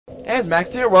Hey, it's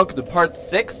Max here. Welcome to part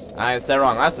 6. I said it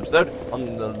wrong last episode.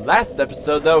 On the last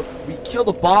episode, though, we killed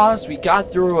a boss. We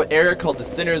got through an area called the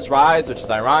Sinner's Rise, which is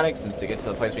ironic since to get to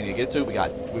the place we need to get to, we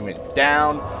went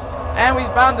down, and we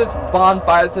found this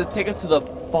bonfire that says take us to the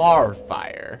Far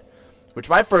Fire, which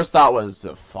my first thought was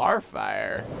the Far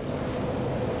Fire.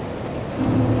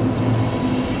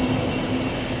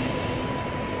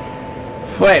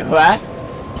 Wait, what?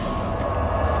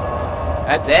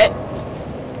 That's it?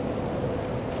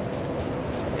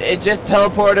 It just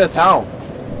teleported us home.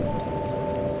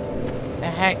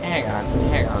 Hang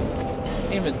on.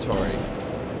 Inventory.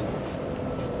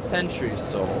 Sentry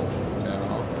soul.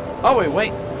 No. Oh,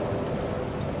 wait.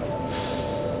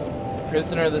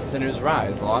 Prisoner of the Sinner's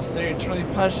Rise. Lost sinner eternally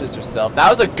punishes herself.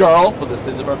 That was a girl for the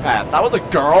sins of her past. That was a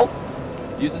girl?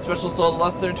 Use the special soul of the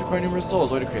lost sinner to acquire numerous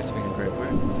souls or to create something of great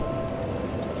worth.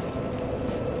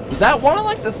 Was that one of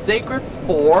like the sacred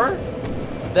 4?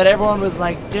 That everyone was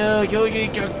like, dude, you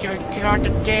need to kill the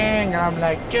thing. And I'm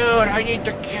like, dude, I need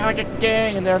to kill the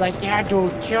thing. And they're like, yeah,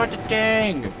 dude, kill the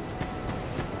thing.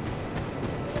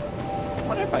 I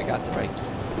wonder if I got the right key.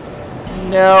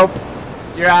 Nope.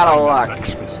 You're out of luck.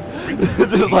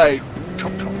 Just like,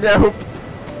 nope.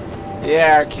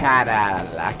 You're kind of out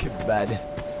of luck, bud.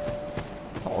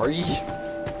 Sorry.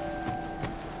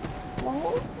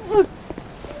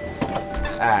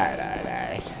 Alright.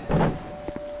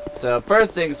 So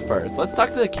first things first, let's talk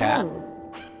to the cat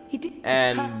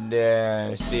and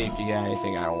see if you got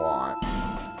anything I want.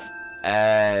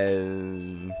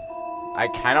 I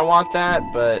kind of want that,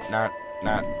 but not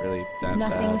really that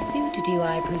Nothing bad. suited you,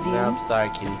 I presume. Nope, sorry,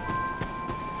 kitty.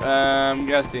 I'm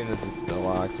guessing this is still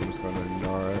locked, so I'm just going to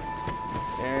ignore it.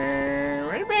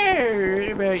 What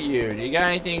about you? Do you got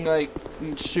anything like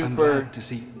super? To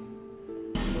see.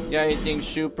 You got anything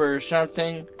super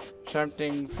something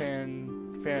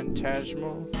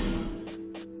phantasmal?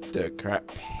 The crap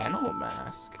panel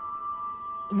mask.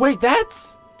 Wait,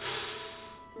 that's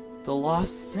the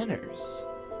lost sinners.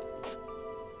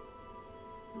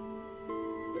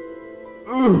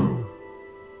 Ooh.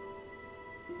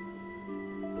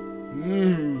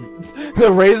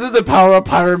 It raises the power of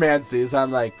pyromancy, so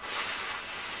I'm like,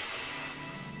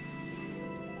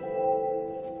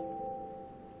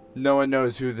 no one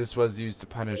knows who this was used to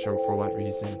punish or for what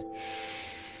reason.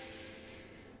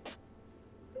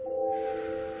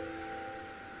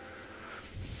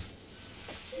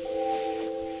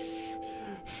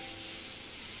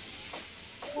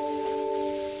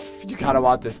 You kinda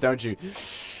want this, don't you?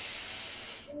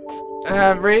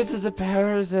 Raises the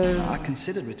powers of... I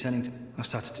considered returning to... I've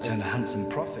started to turn a handsome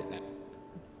profit now.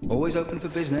 Always open for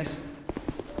business.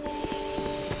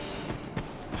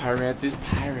 Pyromancy's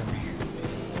pyromancy.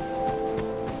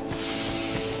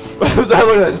 I looked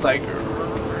at it just like...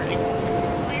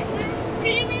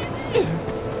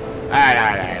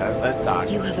 Alright, let's talk.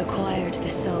 You have acquired the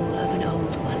soul of an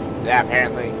old one. Yeah,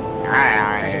 apparently.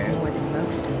 That is more than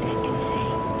most undead can say.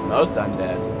 Most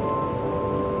undead.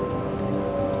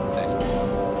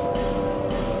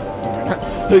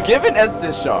 Give an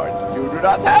Estus shard. You do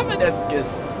not have an Estus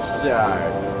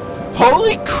shard.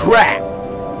 Holy crap!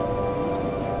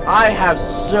 I have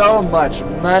so much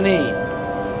money.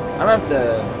 I'm gonna have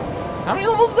to... How many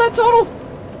levels is that total?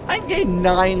 I can get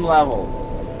 9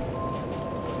 levels.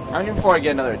 How many before I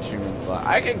get another attunement slot?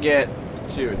 I could get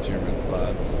 2 attunement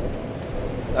slots.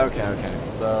 Okay,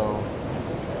 so...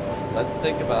 Let's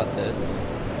think about this.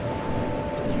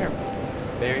 Careful.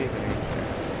 Very careful.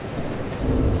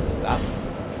 So stop.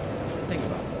 Think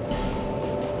about this.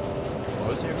 What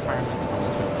was the requirement on the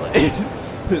twin blade?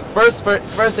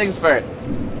 First things first.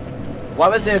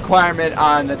 What was the requirement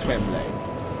on the twin blade?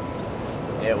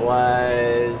 It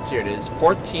was... Here it is.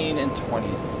 14 and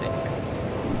 26.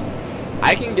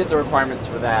 I can get the requirements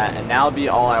for that, and that'll be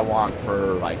all I want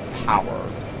for, like, power.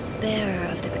 Bearer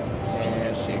of the...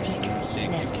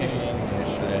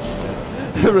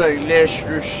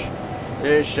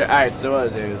 Alright, so what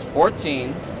was it? It was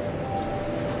 14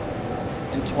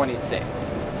 and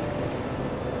 26.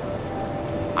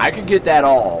 I could get that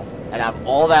all and have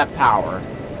all that power.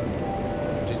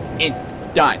 Just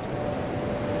instant. Done.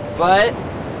 But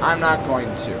I'm not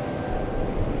going to.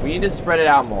 We need to spread it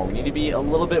out more. We need to be a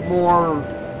little bit more,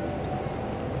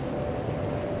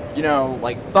 you know,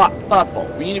 like thoughtful.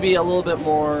 We need to be a little bit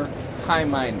more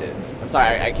high-minded. I'm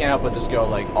sorry, I can't help but just go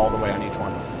like all the way on each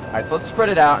one. Alright, so let's spread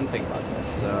it out and think about this.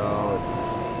 So let's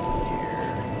see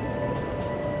here.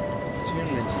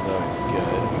 Attunement is always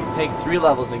good. We can take 3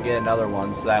 levels and get another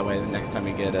one, so that way the next time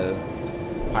we get a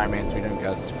Pyromancer we don't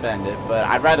gotta spend it. But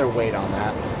I'd rather wait on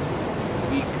that.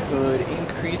 We could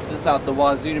increase this out the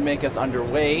wazoo to make us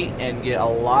underweight and get a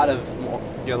lot of more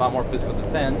get a lot more physical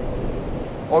defense.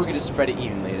 Or we could just spread it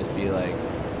evenly. Just be like,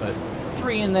 put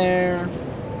 3 in there,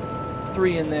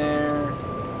 3 in there,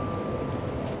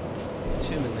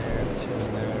 2 in there, 2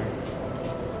 in there,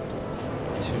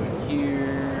 2 in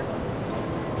here.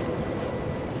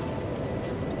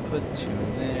 Put 2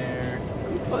 in there.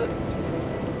 We put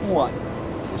 1.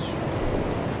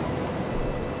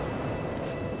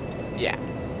 Yeah.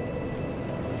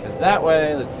 Because that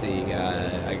way, let's see,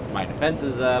 my defense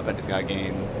is up. I just got to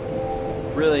gain.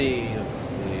 Really, let's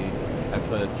see. I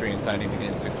put 3 inside, I need to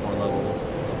gain 6 more levels.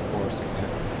 4, 6, yeah.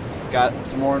 Got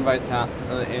some more in vitality.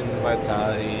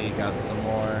 Got some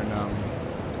more in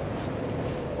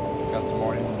got some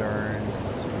more endurance.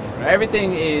 Got some more.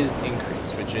 Everything is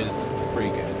increased, which is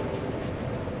pretty good.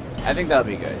 I think that'll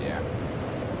be good, yeah.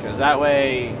 Because that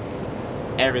way,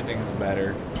 everything's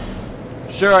better.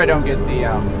 Sure, I don't get the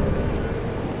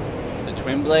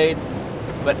twin blade,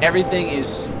 but everything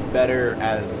is better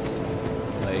as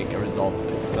like a result of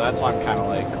it. So that's why I'm kind of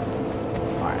like,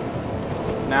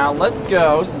 alright. Now let's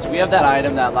go, since we have that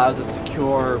item that allows us to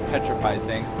cure petrified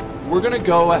things, we're gonna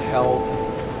go help,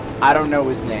 I don't know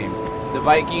his name, the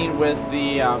Viking with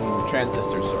the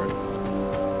transistor sword.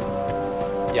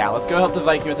 Yeah, let's go help the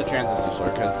Viking with the transistor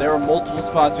sword, because there were multiple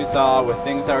spots we saw with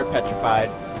things that were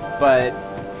petrified, but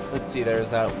let's see,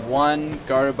 there's that one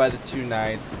guarded by the 2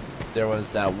 knights, there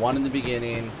was that one in the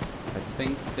beginning, I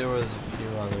think there was a few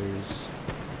others,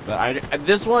 but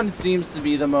this one seems to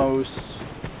be the most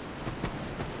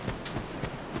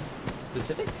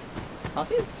specific?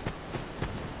 Obvious?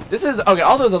 This is, okay,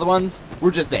 all those other ones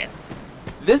were just there.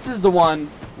 This is the one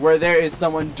where there is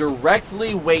someone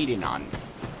directly waiting on me.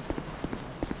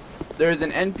 There's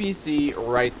an NPC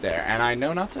right there, and I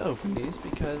know not to open these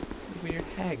because weird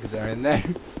hags are in there.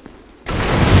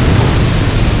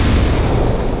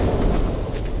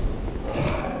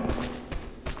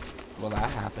 Well,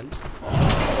 that happened.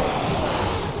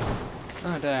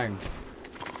 Oh, dang.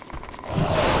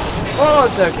 Well,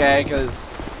 it's okay, because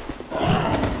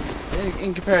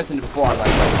in comparison to before, I'm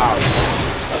like so powerful.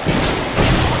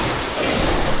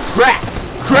 Crap!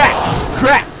 Crap!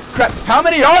 Crap! Crap! How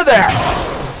many are there?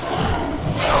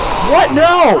 What?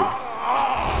 No!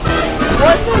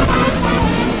 What the?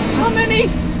 How many?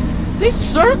 They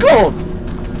circled!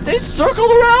 They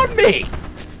circled around me!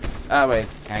 Oh, wait.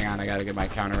 Hang on. I gotta get my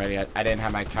counter ready. I didn't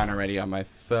have my counter ready on my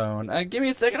phone. Give me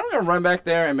a second. I'm gonna run back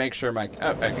there and make sure my...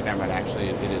 Oh, okay, never mind. Actually,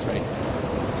 it is ready.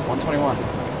 121.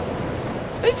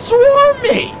 They swarm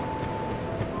me!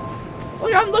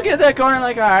 Look, I'm looking at that going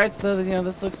like, alright, so, you know,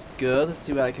 this looks good. Let's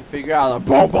see what I can figure out.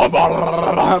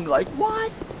 I'm like,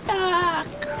 what the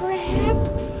crap?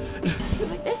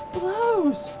 Like, this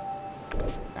blows.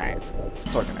 Alright,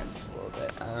 let's organize this a little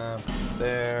bit.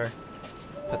 There.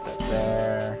 Put that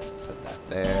there. Put that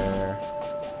there.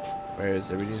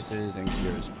 Whereas it reduces and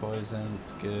cures poison.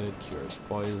 It's good. Cures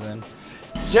poison.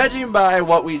 Judging by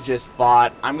what we just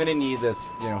fought, I'm gonna need this,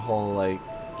 you know, whole, like,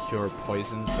 cure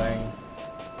poison thing.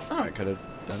 Oh, I could have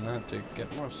done that to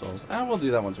get more souls. We'll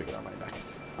do that once we get our money back.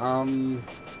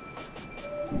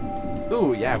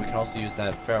 Ooh, yeah, we can also use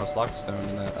that Pharaoh's Lockstone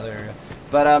in that other area.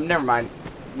 But, never mind.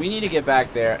 We need to get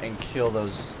back there and kill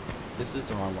those... This is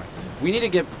the wrong way. We need to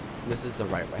get... This is the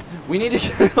right way. We need to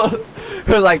kill...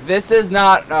 like, this is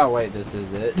not... Oh, wait, this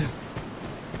is it.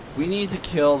 We need to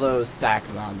kill those Sac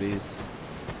Zombies.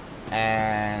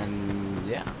 And...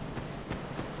 yeah.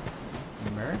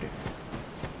 Murder.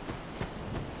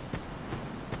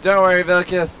 Don't worry,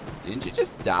 Vilcus. Didn't you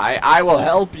just die? I will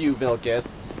help you,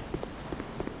 Vilcus.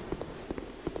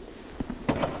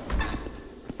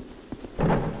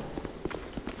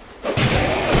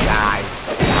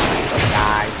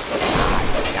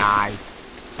 Die.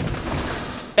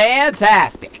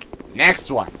 Fantastic. Next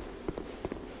one.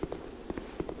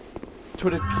 It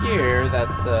would appear that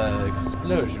the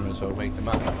explosion was what waked him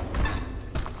up.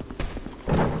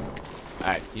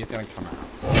 Alright, he's gonna come out.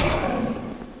 So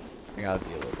I gotta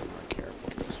be a little bit more careful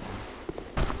with this one.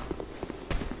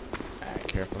 Alright,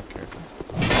 careful.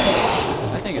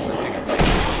 I think it's the thing I'm right.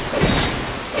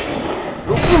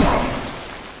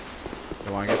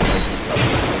 Don't wanna get poisoned.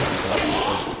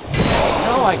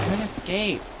 No, I couldn't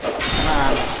escape. Come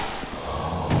on.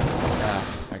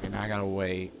 Okay, now I gotta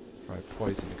wait for my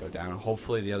poison to go down.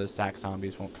 Hopefully the other Sac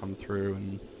Zombies won't come through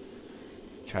and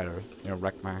try to, you know,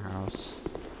 wreck my house.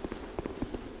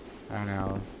 I don't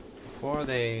know. Before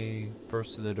they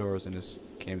burst through the doors and just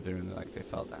came through and like they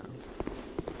fell down.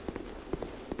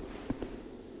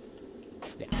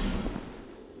 Yeah.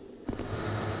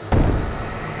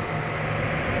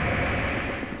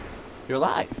 You're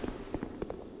alive.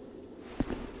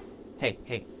 Hey,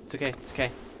 it's okay.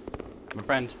 I'm a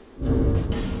friend.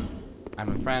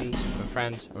 I'm a friend. I'm a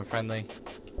friend. I'm a friendly.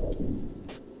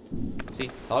 See,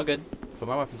 it's all good. Put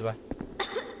my weapons away.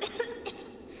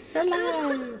 You're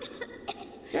alive!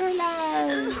 You're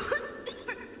alive!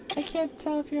 I can't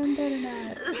tell if you're undead or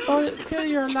not. Oh, clearly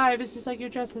you're alive. It's just like you're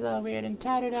dressed a little weird and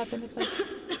tattered up and looks like...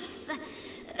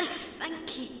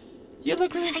 Thank you. You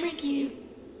look really Thank freaky. you.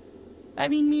 I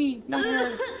mean me, not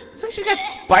her. It's like she got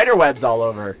spider webs all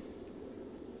over.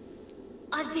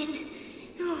 I've been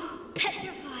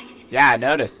petrified. Yeah, I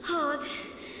noticed. Hard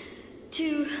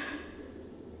to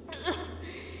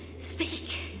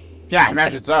speak. Yeah, I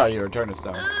imagine so. You return to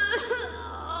stone.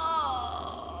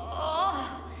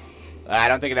 I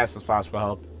don't think it has this possible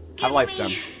help. Have a life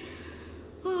gem.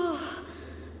 A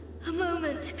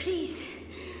moment, please.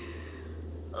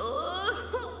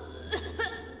 Huh.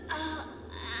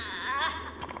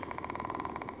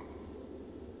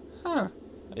 Are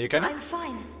you okay? I'm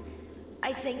fine.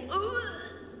 I think.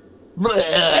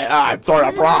 I'm throwing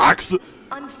up rocks.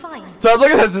 I'm fine. So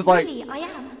look at this. It's like. Really, I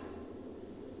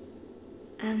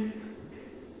am.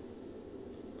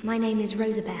 My name is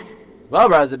Rosabeth. Well,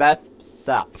 Rosabeth,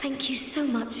 sup? Thank you so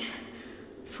much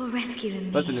for rescuing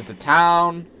me. Listen, it's a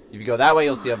town. If you go that way,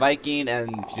 you'll see a Viking, and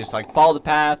if you just like follow the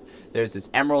path, there's this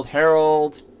Emerald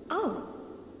Herald. Oh,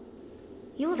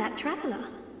 you're that traveler.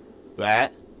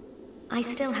 What? I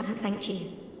still haven't thanked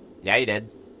you. Yeah, you did.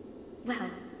 Well,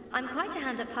 I'm quite a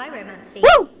hand at pyromancy.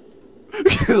 Woo!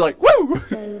 Like, woo!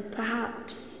 So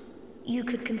perhaps you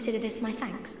could consider this my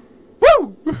thanks.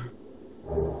 Woo!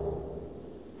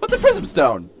 What's a prism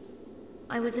stone?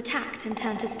 I was attacked and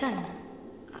turned to stone,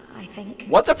 I think.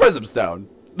 What's a prism stone?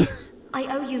 I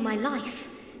owe you my life.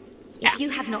 If you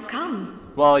had not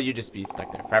come... Well, you'd just be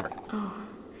stuck there forever. Oh,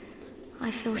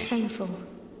 I feel shameful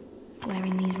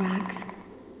wearing these rags.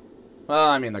 Well,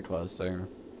 I mean, they're closed, so, you know.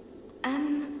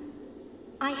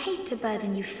 I hate to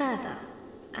burden you further,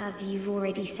 as you've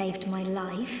already saved my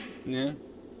life. Yeah.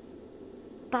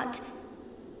 But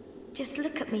just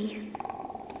look at me.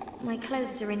 My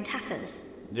clothes are in tatters.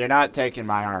 You're not taking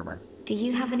my armor. Do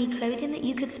you have any clothing that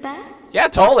you could spare? Yeah,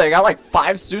 totally. I got like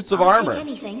 5 suits of I'll armor. take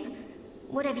anything.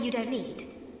 Whatever you don't need.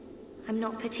 I'm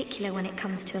not particular when it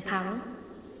comes to apparel.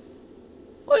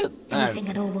 Well, Anything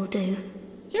at all will do.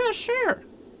 yeah, sure.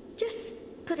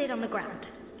 Just put it on the ground,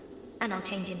 and I'll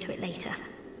change into it later.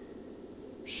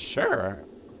 Sure.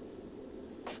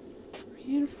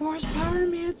 Reinforced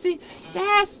pyromancy.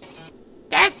 Yes.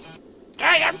 Yes.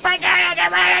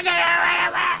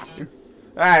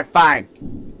 Alright, fine.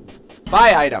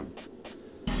 Buy item.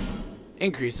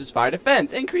 Increases fire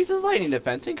defense. Increases lightning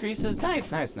defense. Increases nice.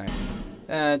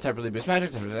 Temporarily boost magic.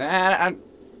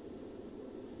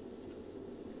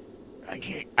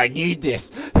 I need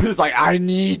this. It's like, I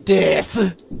need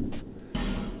this.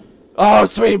 Oh,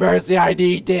 sweet mercy, I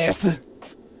need this.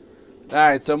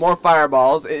 Alright, so more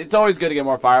fireballs. It's always good to get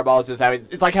more fireballs. It's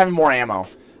like having more ammo.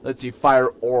 Let's see, fire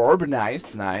orb,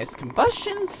 nice.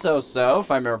 Combustion, so-so, if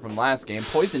I remember from last game.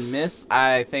 Poison mist,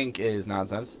 I think, is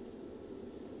nonsense.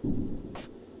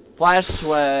 Flash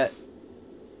sweat.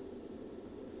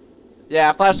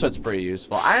 Yeah, flash sweat's pretty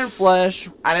useful. Iron flesh,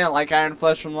 I didn't like iron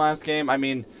flesh from last game. I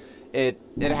mean, it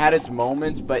had its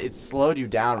moments, but it slowed you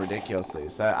down ridiculously.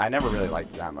 So I never really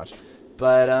liked it that much.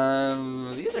 But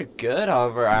these are good.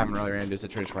 However, I haven't really ran into a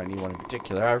situation where I need one in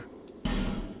particular.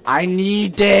 I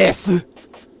need this.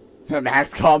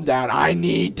 Max, calm down. I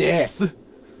need this.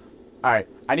 Alright,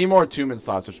 I need more attunement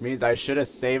slots, which means I should have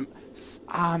saved...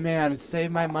 Ah, man, save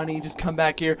my money. Just come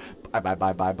back here. Bye. Go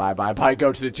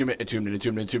to the attunement.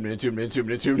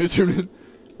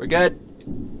 We're good.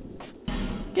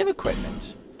 Give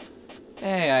equipment.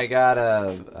 Hey, I got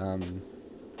a...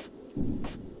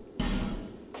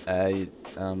 I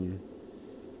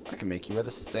can make you wear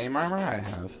the same armor I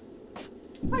have.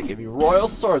 I give you royal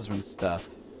swordsman stuff.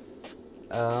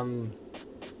 I'll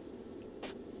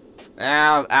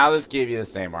just give you the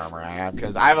same armor I have,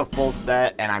 because I have a full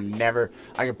set, and I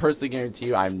can personally guarantee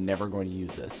you I'm never going to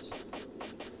use this.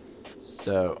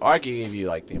 So, or I can give you,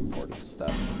 like, the important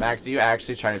stuff. Max, are you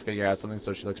actually trying to figure out something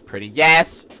so she looks pretty?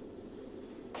 Yes!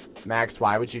 Max,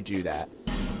 why would you do that?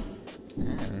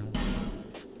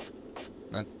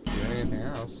 Not doing anything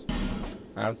else.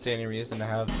 I don't see any reason to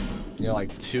have, you know,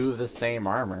 like, 2 of the same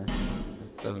armor.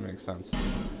 It doesn't make sense.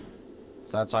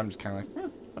 So that's why I'm just kind of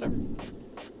like, whatever.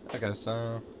 Okay,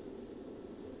 so...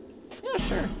 yeah,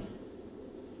 sure.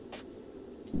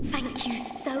 Thank you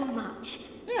so much.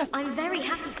 Yeah. I'm very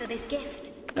happy for this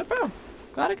gift. No problem.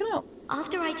 Glad I can help.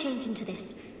 After I change into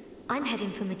this, I'm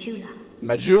heading for Majula.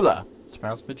 Majula. It's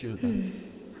pronounced Majula.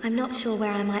 I'm not sure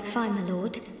where I might find my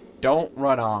lord. Don't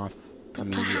run off But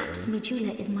immediately. perhaps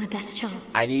Majula is my best chance.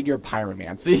 I need your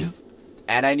pyromancies.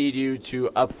 And I need you to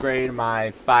upgrade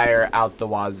my fire out the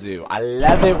wazoo. I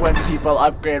love it when people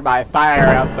upgrade my fire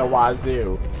out the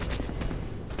wazoo.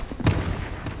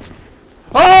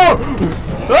 Oh!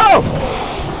 Oh!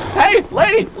 Hey,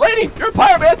 lady! Lady! You're a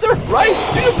pyromancer, right?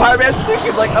 You do pyromancer things?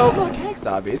 She's like, oh, look, Sac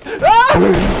Zombies. Ah!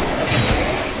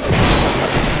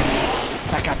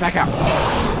 Back out, back out.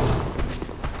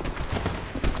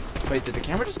 Wait, did the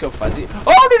camera just go fuzzy?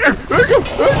 Oh,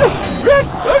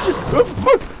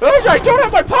 I don't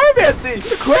have my pyromancy!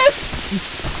 Quit!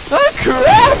 Oh,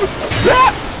 crap!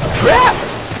 Crap! Crap!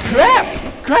 Crap!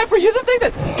 Crap, were you the thing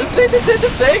that did the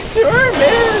thing to her,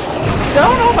 man?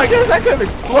 Stone? Oh my goodness, that could have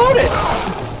exploded!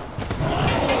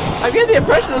 I get the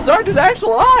impression those aren't his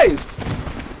actual eyes!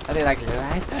 I think I can do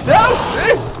that. No!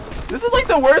 This is like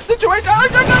the worst situation. No!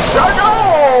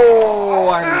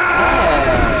 I'm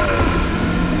dead.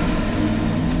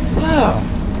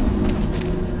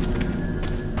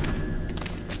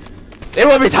 It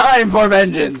will be time for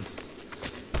vengeance!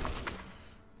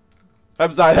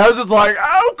 I'm sorry, that was just like,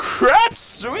 oh crap,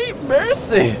 sweet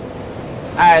mercy!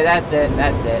 Alright, that's it,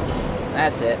 that's it,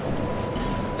 that's it.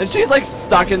 And she's like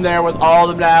stuck in there with all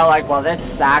of them now, like, well, this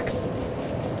sucks.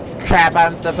 Crap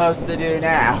I'm supposed to do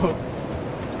now.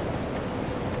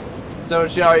 So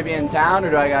should she already be in town, or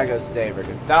do I gotta go save her?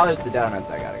 Because dollars to donuts,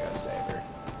 I gotta go save her.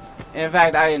 In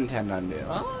fact, I intend on doing.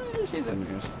 Oh, she's in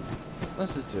here.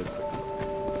 Let's just do a quick look.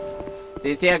 Do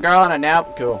you see a girl on a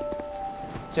nope? Cool.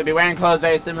 She'll be wearing clothes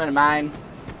very similar to mine.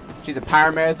 She's a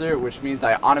pyromancer, which means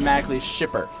I automatically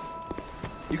ship her.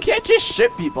 You can't just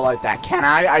ship people like that, can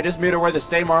I? I just made her wear the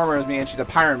same armor as me, and she's a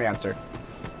pyromancer.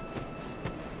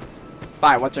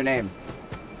 Fine, what's her name?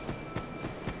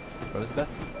 Rosabeth?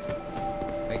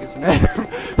 I think it's her name.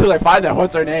 I was like, fine then,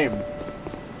 what's her name?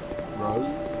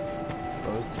 Rose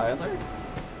Tyler?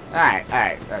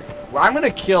 Alright. Well, I'm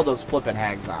gonna kill those flippin'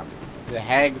 hag zombies. The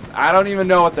hags, I don't even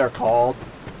know what they're called.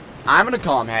 I'm gonna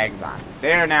call them hag zombies.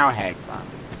 They are now hag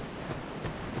zombies.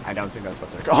 I don't think that's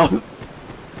what they're called.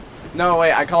 No,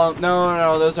 wait, I call them,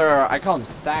 no, those are, I call them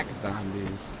sac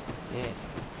zombies. Yeah.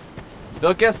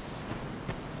 Vilcus?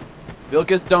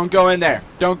 Vilcus, don't go in there.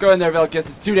 Don't go in there, Vilcus.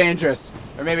 It's too dangerous.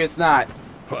 Or maybe it's not.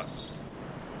 What?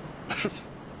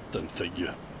 Didn't think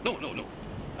you. No.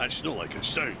 That's not like it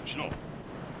sounds, no.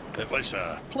 It was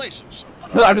a pleasant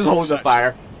surprise. I'm just holding the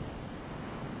fire.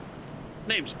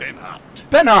 Name's Benhart.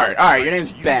 Benhart! Alright, your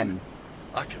name's Ben.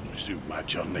 I can resume my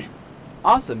journey.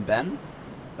 Awesome, Ben.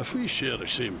 If we share the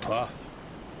same path,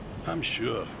 I'm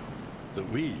sure that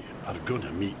we are going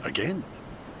to meet again.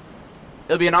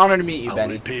 It'll be an honor to meet you, I'll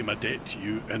Benny. repay my debt to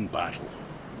you in battle.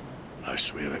 I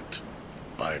swear it.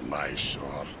 By my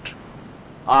sword.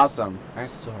 Awesome.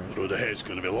 Nice sword. The road ahead's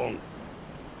going to be long,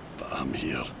 but I'm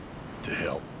here to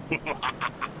help.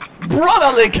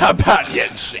 Brotherly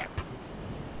companionship!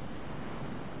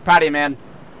 Proud of you, man.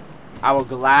 I will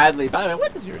gladly... By the way,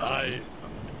 what is your...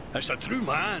 It's a true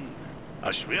man. I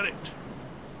swear it.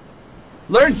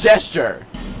 Learn gesture.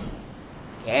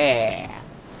 Yeah.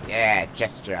 Yeah,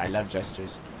 gesture. I love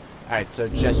gestures. Alright, so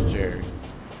gesture.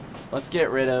 Let's get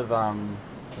rid of,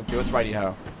 let's see, what's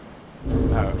righty-ho?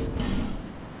 Oh.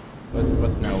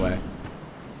 What's no way?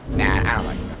 Nah, I don't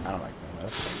like that. I don't like that.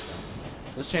 Let's change that.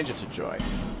 Let's change it to joy.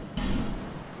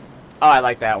 Oh, I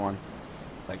like that one.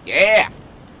 It's like, yeah!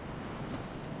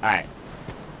 Alright.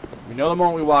 We know the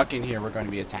moment we walk in here, we're going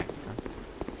to be attacked.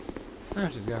 Oh,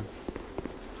 she's gone.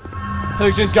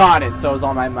 Look, she's gone, and so is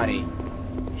all my money.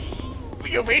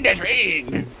 You fiendish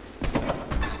fiend!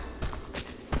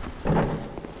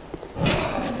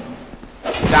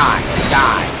 Die!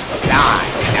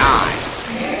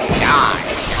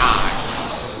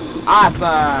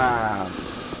 Awesome!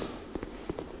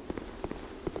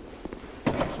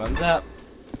 This one's up.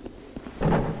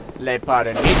 Lay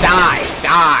pardon me. Die!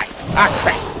 Ah,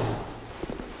 crap!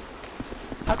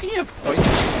 How can you have poison? I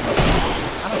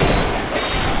don't know.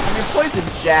 I mean, poison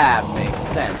jab makes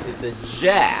sense. It's a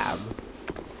jab.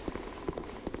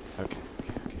 Okay.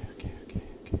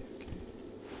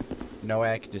 No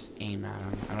way I could just aim at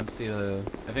them. I don't see the...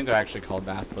 I think they're actually called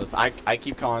Basilisk. I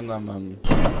keep calling them,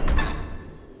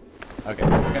 Okay,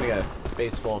 we're gonna get a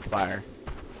base full of fire.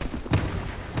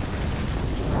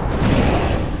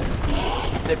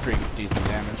 Did pretty decent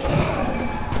damage.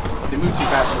 They move too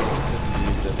fast for me to consistently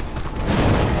use this.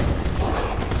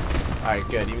 Alright,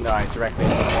 good. Even though I directly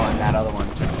hit one, that other one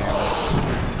took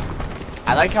damage.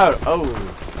 I like how... Oh.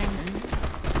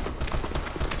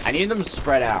 I need them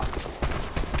spread out.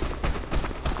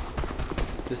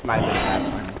 This might be a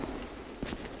bad plan.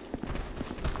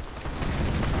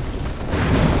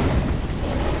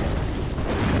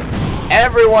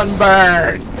 Everyone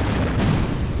burns!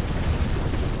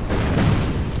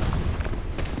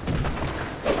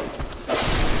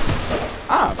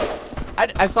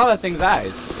 I saw that thing's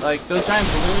eyes. Like, those giant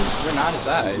balloons were not his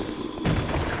eyes.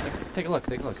 Like, take a look,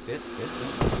 see it, see it, see it.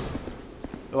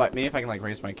 Oh, wait, maybe if I can, like,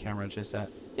 raise my camera just that.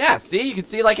 Yeah, see? You can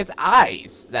see, like, its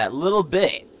eyes. That little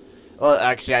bit. Well,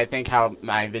 actually, I think how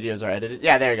my videos are edited.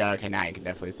 Yeah, there you go. Okay, now you can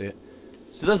definitely see it.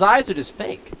 So those eyes are just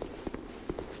fake.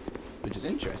 Which is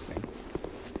interesting.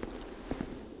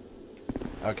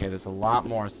 Okay, there's a lot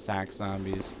more Sac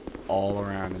Zombies all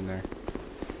around in there.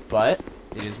 But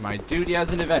it is my duty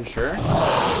as an adventurer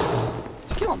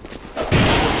to kill them.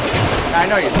 Now, I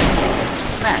know you're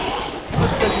thinking, Max,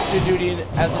 what says it's your duty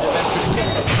as an adventurer to kill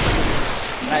them?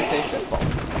 And I say simple.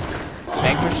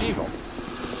 Vanquish evil.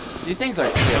 These things are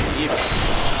clearly evil.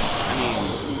 I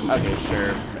mean, okay,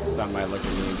 sure, some might look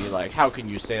at me and be like, how can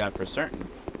you say that for certain?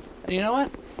 And you know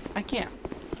what? I can't.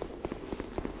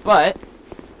 But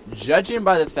judging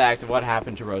by the fact of what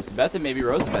happened to Rosabeth, and maybe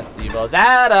Rosabeth's evil is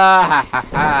ha ha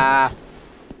ha.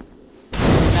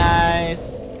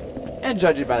 Nice. And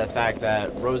judging by the fact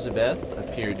that Rosabeth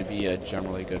appeared to be a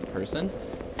generally good person,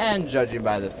 and judging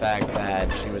by the fact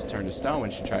that she was turned to stone when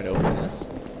she tried to open this,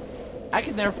 I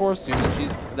can therefore assume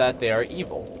that they are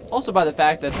evil. Also by the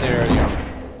fact that they're, you know,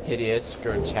 hideous,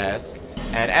 grotesque,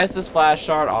 and Estus Flash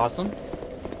Shard, awesome.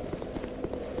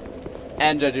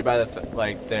 And judging by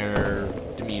their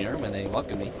demeanor when they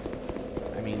welcome me.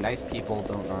 I mean, nice people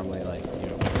don't normally, like, you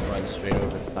know, run straight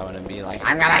over to someone and be like,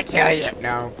 I'm gonna kill you!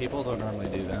 No, people don't normally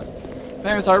do that.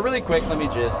 Anyway, so really quick, let me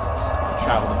just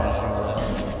travel to Majula.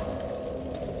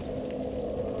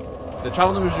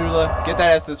 Travel to Majula, get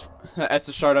that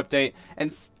Estus Shard update,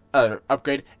 and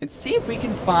upgrade, and see if we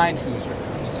can find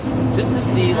whoozits. Just to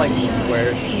see, like,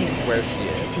 where she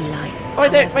is. Oh,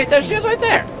 wait, there she is right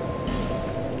there!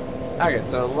 Okay,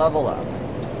 so level up.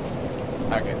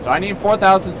 Okay, so I need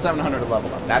 4,700 to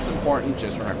level up. That's important,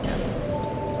 just remember that.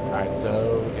 Alright,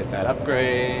 so get that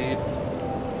upgrade.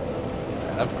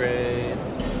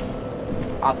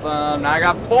 Awesome, now I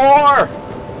got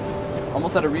 4!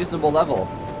 Almost at a reasonable level.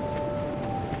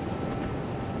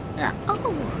 Yeah.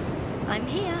 Oh, I'm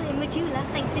here in Majula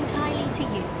thanks entirely to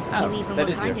you. Oh, you even that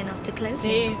were is kind you. enough to close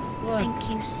See, me. look. Thank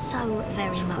you so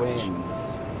very much.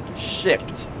 Twins.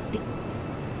 Shipped.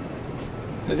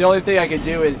 The only thing I can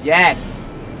do is, yes!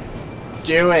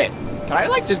 Do it! Can I,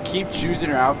 like, just keep choosing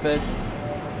her outfits?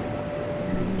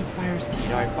 I need a fire seed.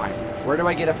 Alright, fine. Where do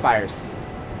I get a fire seed?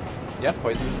 Yep,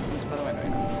 poison resistance, by the way.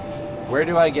 No. Where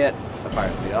do I get a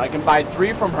fire seed? I can buy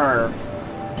 3 from her,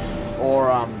 or,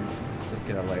 just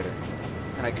get it later.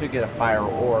 And I could get a fire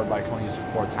orb, but I can only use it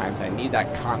 4 times. I need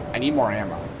that I need more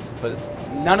ammo. But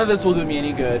none of this will do me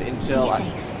any good until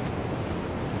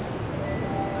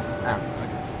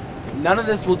None of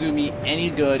this will do me any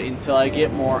good until I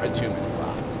get more attunement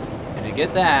slots. And to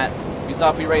get that, we saw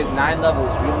if we raised 9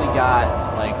 levels, we only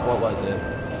got, like, what was it?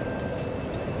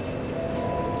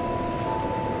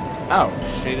 Oh,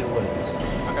 Shaded Woods.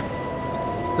 Okay.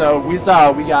 So we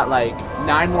saw we got, like,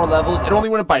 9 more levels. It only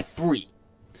went up by 3.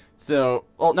 So,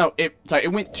 well, no, it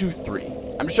went to 3.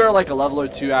 I'm sure, like, a level or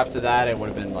 2 after that, it would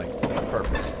have been, like,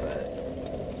 perfect, but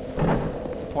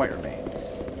the point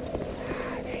remains.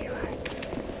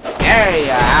 There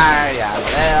you are, you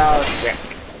little trick.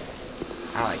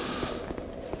 I like it.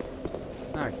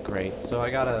 Alright, great. So I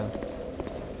gotta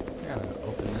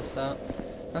open this up.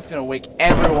 That's gonna wake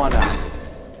everyone up.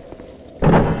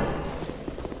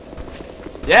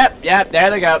 Yep, there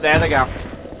they go,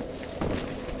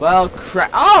 Well,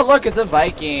 crap. Oh, look, it's a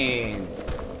Viking.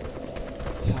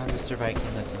 Mr.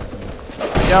 Viking, listen.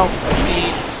 I don't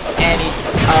need any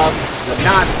of the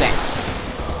nonsense.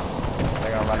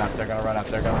 They're gonna run up.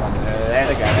 There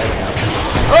they go.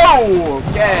 Oh,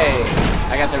 okay.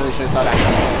 I guess I really should have saw that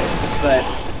coming. But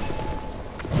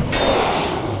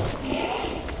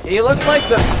he looks like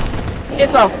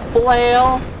it's a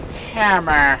flail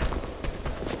hammer.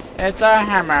 It's a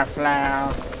hammer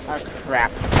flail. Oh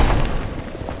crap.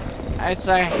 It's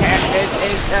a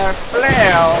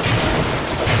flail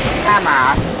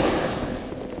hammer.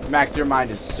 Max, your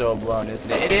mind is so blown, isn't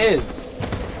it? It is.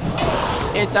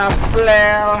 It's a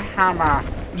flail hammer.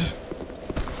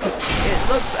 It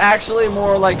looks actually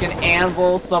more like an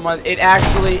anvil. It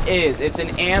actually is. It's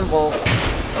an anvil.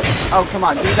 Oh, come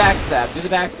on. Do the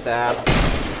backstab.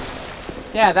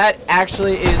 Yeah, that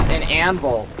actually is an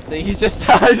anvil. He's just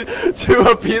tied to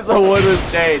a piece of wood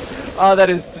with chain. Oh, that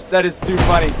is too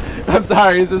funny. I'm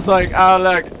sorry. He's just like, oh,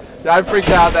 look. I freaked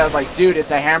out. That I was like, dude,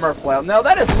 it's a hammer flail. No,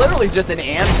 that is literally just an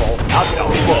anvil.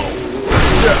 Whoa.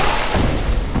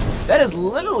 That is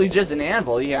literally just an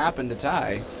anvil he happened to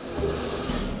tie.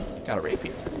 Got a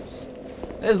rapier.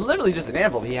 That is literally just an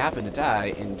anvil he happened to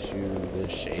tie into the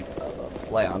shape of a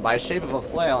flail. And by shape of a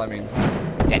flail, I mean,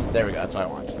 yes, there we go. That's what I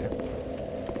wanted to do.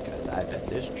 I bet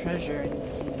there's treasure in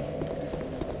here.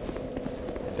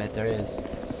 I bet there is.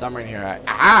 Somewhere in here.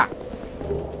 Aha!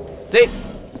 See?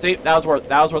 See? That was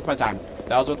worth my time.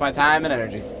 That was worth my time and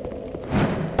energy. Ooh,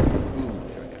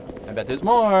 there we go. I bet there's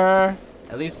more.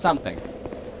 At least something.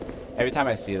 Every time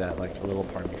I see that, like, a little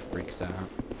part of me freaks out.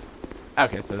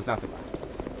 Okay, so there's nothing left.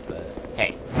 But,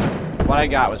 hey. What I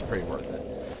got was pretty worth it.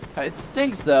 It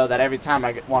stinks, though, that every time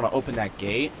I want to open that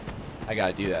gate, I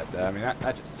gotta do that, though. I mean,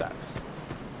 that just sucks.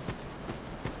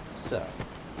 So.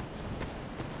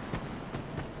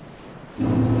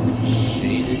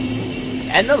 Shaded.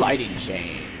 And the lighting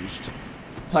changed.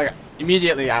 Like,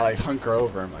 immediately I, like, hunker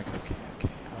over. I'm like, okay.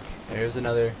 There's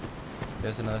another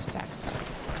Sac Zombie.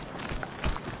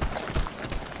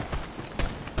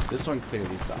 This one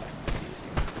clearly sees me.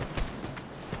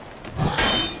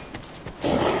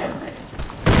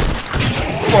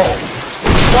 Whoa!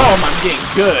 Whoa, I'm getting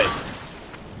good.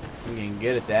 I'm getting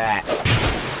good at that.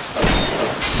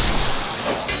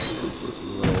 This is a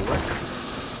little work.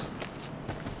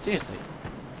 Seriously,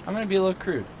 I'm gonna be a little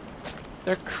crude.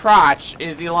 Their crotch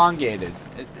is elongated,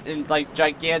 and like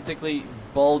gigantically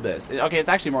bulbous. Okay, it's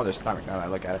actually more their stomach now that I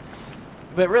look at it.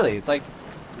 But really, it's like,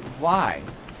 why?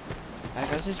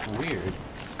 That's just weird.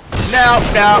 No.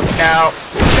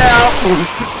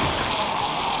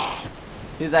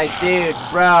 He's like, dude,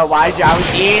 bro, why'd you? I was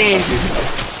eating.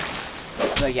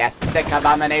 He's like, yeah, sick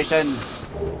abomination.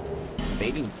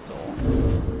 Fading soul.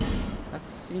 That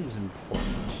seems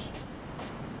important.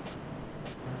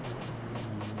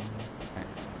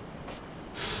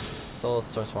 Soul is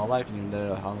source of all life, and you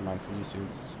know how the marks and new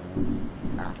suits.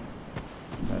 Nah.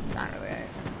 So it's not really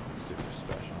anything super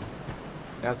special.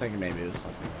 I was thinking maybe it was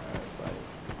something where I was like,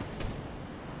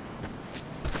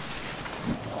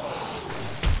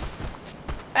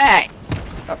 hey!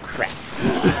 Oh crap.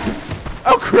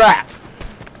 Oh crap!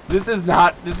 This is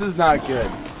not good.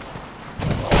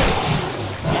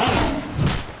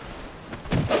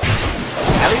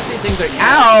 At least these things are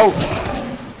ow!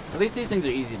 At least these things are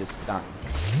easy to stun.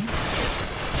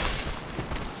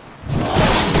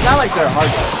 It's not like they're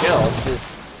hard to kill, it's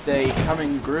just they come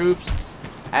in groups.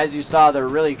 As you saw, they're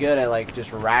really good at like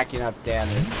just racking up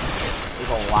damage. There's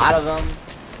a lot of them.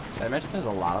 Did I mention there's a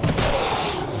lot of them?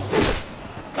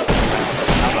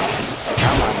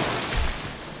 Come on.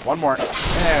 One more.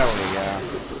 There we go.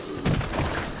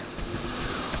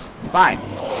 Fine.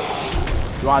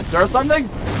 You want to throw something?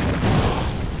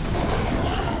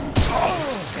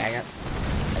 Dang it.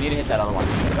 I need to hit that other one.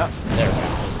 Oh, there we go.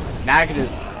 Now I can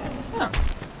just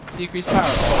decrease power.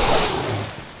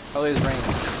 Oh, his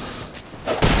range.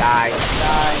 Die.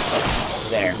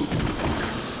 There.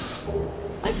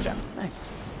 Life gem. Nice.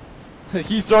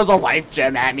 He throws a life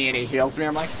gem at me and he heals me.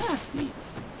 I'm like, neat.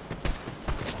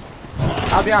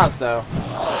 I'll be honest though.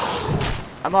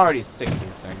 I'm already sick of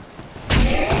these things.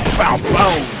 Boom,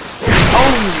 boom.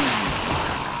 Boom.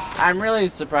 I'm really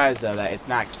surprised though that it's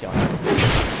not killing him.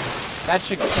 That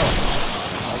should kill him.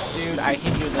 Like, dude, I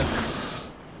hit you with a...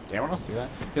 Did anyone else see that?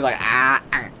 He's like,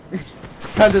 I'm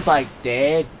just like,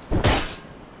 dead.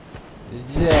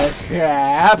 The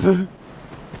crap. Ooh,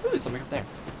 there's something up there.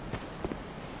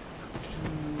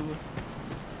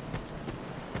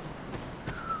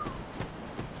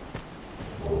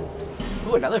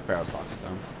 Ooh, another Pharaoh Sock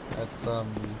Stone. That's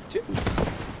 2.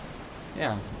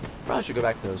 Yeah. Probably should go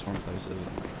back to those one places and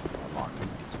like unlock them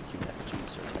and get some cute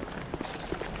effigies or whatever.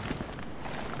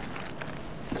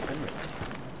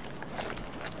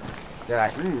 They're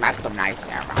like, that's some nice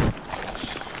arrow.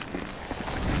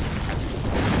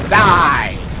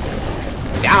 Die!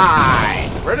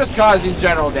 Die! We're just causing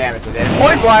general damage with it.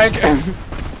 Point blank!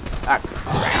 Ah,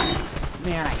 crap.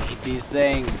 Man, I hate these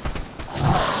things.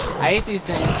 I hate these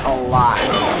things a lot.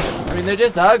 I mean, they're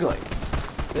just ugly.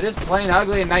 They're just plain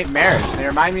ugly and nightmarish. And they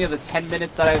remind me of the 10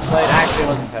 minutes that I played. Actually, it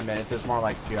wasn't 10 minutes. It was more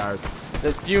like a few hours.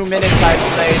 The few minutes I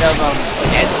played of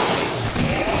Dead Space.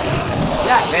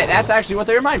 Yeah, that's actually what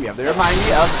they remind me of. They remind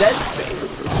me of Dead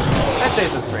Space. Dead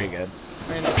Space was pretty good.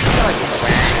 I mean, I like the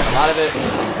swearing and a lot of it.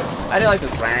 I didn't like the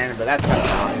swearing, but that's kind of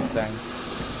an obvious thing.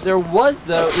 There was,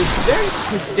 though, it was very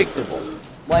predictable.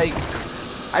 Like,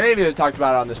 I maybe have talked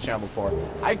about it on this channel before.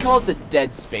 I call it the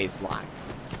Dead Space line.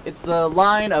 It's a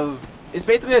line of, it's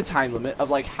basically a time limit of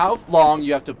like how long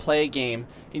you have to play a game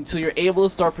until you're able to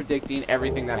start predicting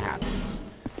everything that happens.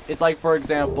 It's like, for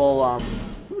example,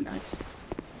 ooh, nice.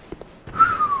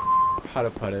 How to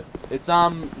put it? It's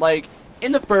like,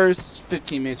 in the first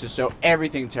 15 minutes or so,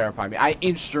 everything terrified me. I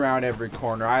inched around every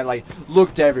corner. I like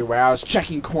looked everywhere. I was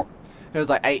checking it was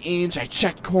like I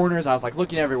checked corners. I was like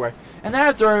looking everywhere. And then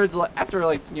afterwards, after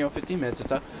like 15 minutes or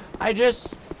so, I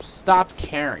just stopped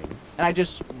caring and I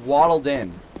just waddled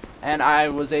in. and I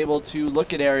was able to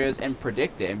look at areas and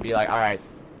predict it and be like, alright,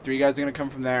 3 guys are gonna come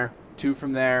from there, 2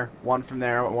 from there, 1 from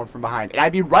there, 1 from behind. And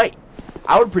I'd be right.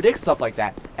 I would predict stuff like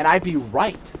that, and I'd be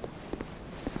right.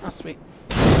 Oh, sweet.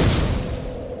 Ooh,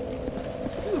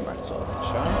 might as well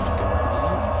recharge. Go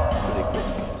really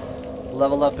quick.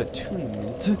 Level up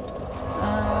attunement.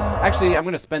 Actually, I'm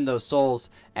gonna spend those souls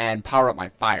and power up my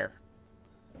fire.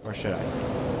 Or should I? I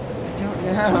don't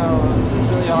know. This is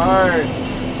really hard.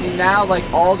 See, now, like,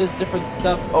 all this different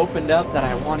stuff opened up that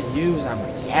I want to use. I'm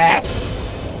like, yes!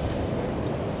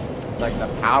 It's like the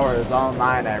power is all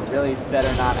mine. I really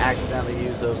better not accidentally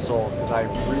use those souls, because I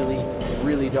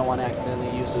really don't want to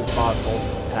accidentally use those boss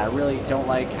souls. And I really don't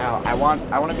like how I want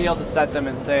to be able to set them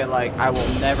and say, like, I will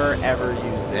never ever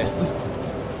use this. I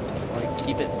want to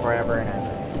keep it forever and ever.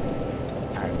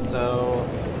 Alright, so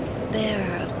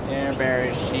Bear,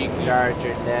 chic, guard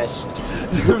your nest.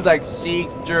 Like chic,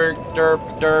 jerk, derp,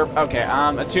 derp. Okay,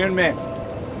 attunement.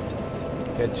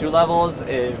 Okay, 2 levels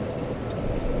in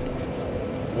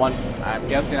 1. I'm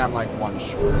guessing I'm like 1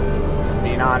 short. Just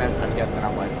being honest, I'm guessing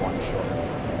I'm like 1 short.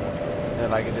 And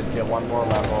if I could just get 1 more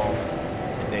level,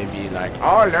 they'd be like,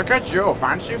 oh, look at you,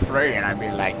 fancy free. And I'd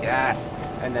be like, yes.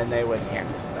 And then they would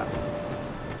hand me stuff.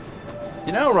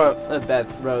 You know,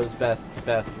 Rosabeth,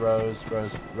 I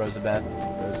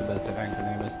think her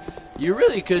name is. You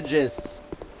really could just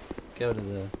go to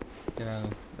the,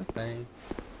 the thing.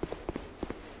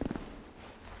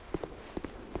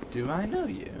 Do I know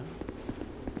you?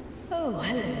 Oh,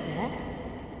 hello there.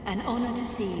 An honor to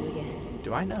see you again.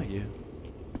 Do I know you?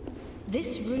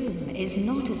 This room is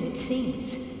not as it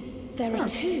seems. There are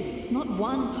 2, not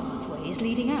 1 pathways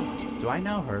leading out. Do I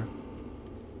know her?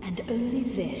 And only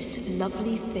this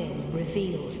lovely thing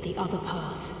reveals the other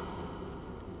path.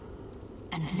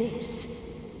 And this,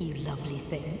 you lovely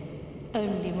thing,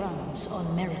 only runs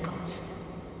on miracles.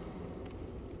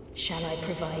 Shall I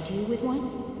provide you with one?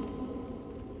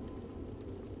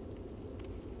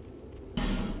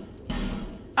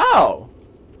 Oh!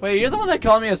 Wait, you're the one that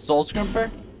called me a soul scrimper?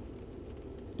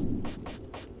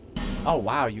 Oh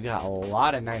wow, you got a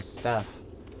lot of nice stuff.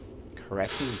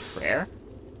 Caressing prayer?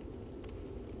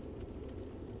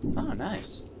 Oh,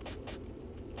 nice.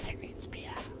 There needs to be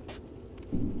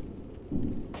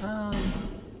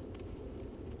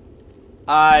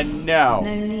no.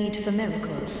 No need for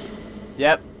miracles.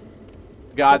 Yep.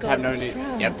 Gods have no need.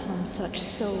 Yep. Upon such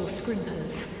soul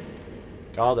scrimpers.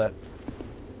 Called it.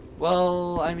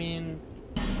 Well, I mean...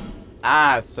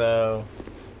 so...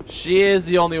 she is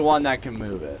the only one that can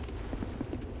move it.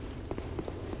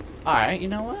 Alright, you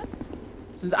know what?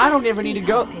 Since I don't ever need to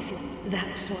go...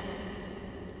 That's what...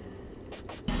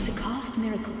 To cast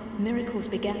miracles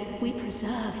began. We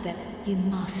preserve them. You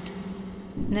must.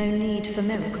 No need for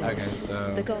miracles. Okay,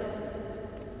 so... The god...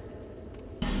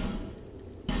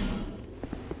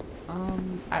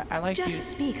 I like you...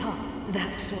 Just speak up.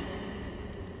 That's what...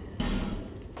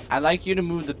 I like you to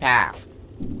move the path.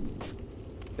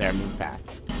 There, move path.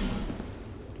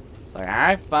 It's like,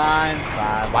 alright, fine.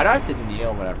 Why do I have to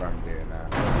kneel whenever I'm doing that?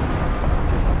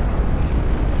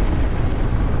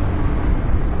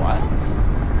 What?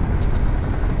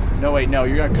 No, wait, no,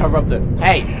 you're gonna cover up the...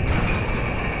 Hey!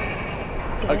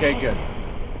 Okay, good.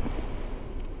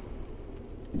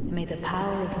 May the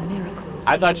power of miracles...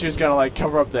 I thought she was gonna, like,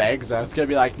 cover up the exit. It's gonna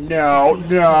be like, no,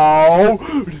 no!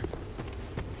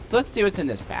 So let's see what's in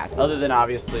this path, other than,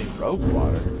 obviously, rogue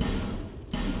water.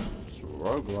 Just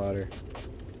rogue water.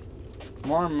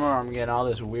 More and more, I'm getting all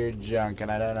this weird junk, and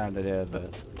I don't know how to do it,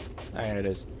 but... There it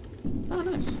is. Oh,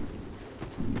 nice.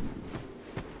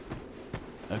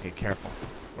 Okay, careful.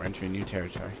 We're entering new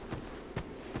territory.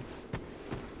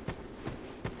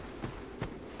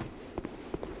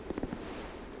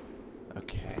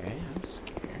 Okay, I'm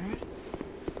scared.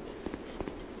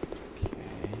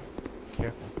 Okay,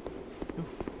 careful. Ooh.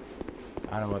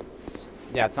 I don't know what...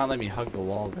 Yeah, it's not letting me hug the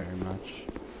wall very much.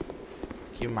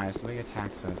 Keep in mind, if something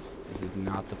attacks us, this is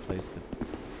not the place to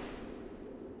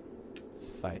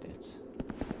fight it.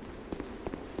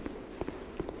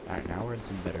 Alright, now we're in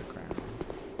some better ground.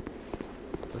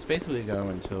 Let's basically go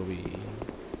until we...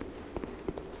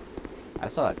 I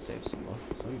saw that save symbol.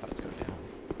 Something about to go down.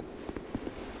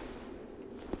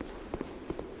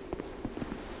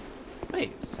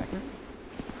 Wait a second.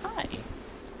 Hi.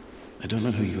 I don't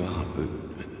know who you are, but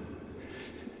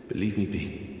believe me,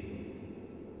 B.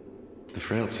 The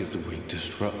frailty of the weak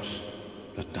disrupts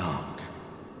the dark.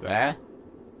 Where?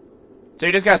 So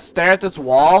you just gotta stare at this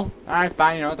wall? Alright,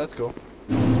 fine, you know what, that's cool.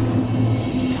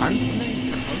 Huntsman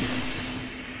codes.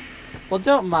 Well,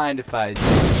 don't mind if I do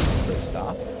first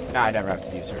off. Now I never have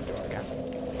to use her door again.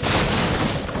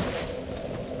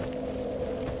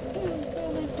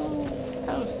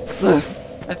 house.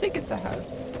 I think it's a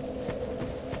house.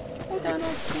 I don't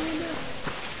know.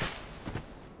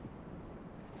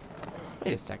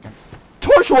 Wait a second.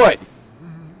 Torchwood!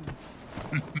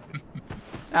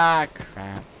 Ah,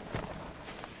 crap.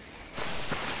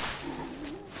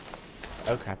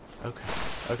 Oh crap. Oh crap.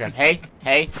 Oh crap. Hey,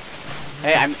 hey,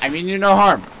 hey! I mean you no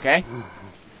harm, okay?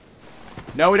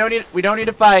 No, we don't need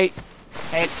to fight.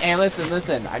 Hey, hey,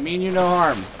 listen. I mean you no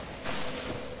harm.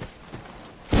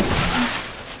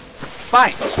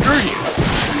 Fine, screw you.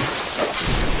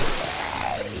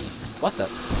 What the?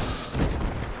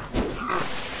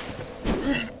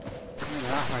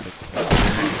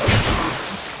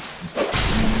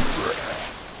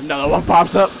 Another one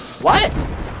pops up. What?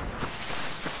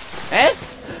 Eh?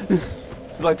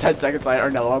 Like 10 seconds later,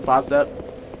 another one pops up.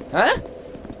 Huh?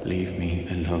 Leave me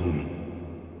alone.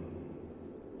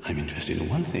 I'm interested in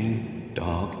one thing,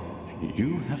 dog.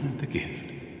 You haven't the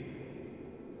gift.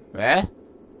 Eh?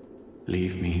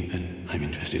 Leave me and I'm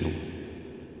interested in...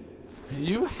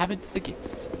 You haven't the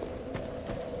gift.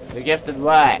 The gift of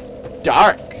what?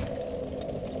 Dark.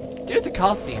 Dude, the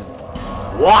Coliseum.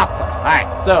 What?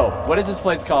 Alright, so, what is this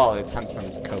place called? It's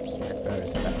Huntsman's Cove Smacks. I never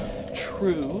said that.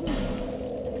 True.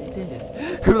 They did.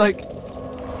 I'm like,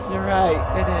 you're right,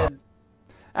 they did.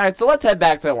 Alright, so let's head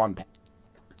back to that one page.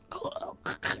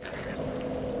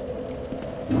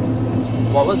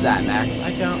 What was that, Max?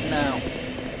 I don't know.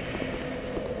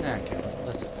 Okay,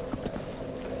 let's just talk about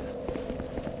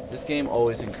it. This game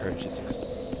always encourages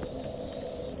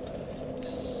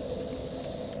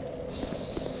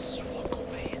walk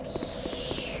away and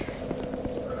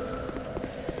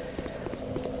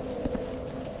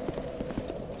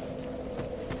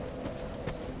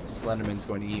Slenderman's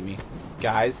going to eat me.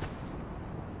 Guys,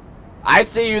 I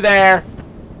see you there.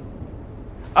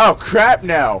 Oh crap,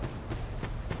 no.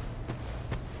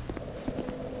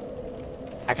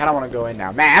 I kind of want to go in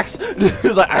now. Max!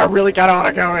 He's like, I really kind of want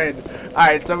to go in.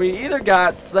 Alright, so we either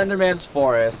got Slenderman's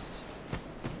Forest.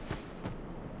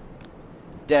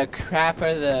 The crap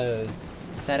are those?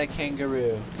 Is that a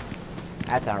kangaroo?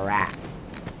 That's a rat.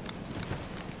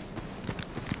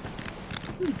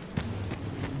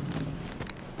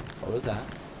 What was that?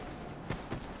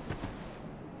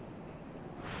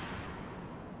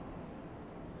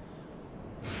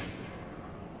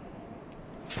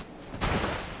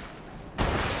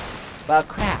 Well,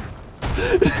 crap.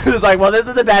 It was like, well, this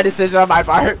is a bad decision on my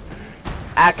part.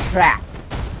 Ah, crap.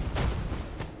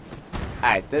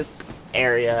 Alright, this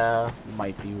area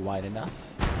might be wide enough.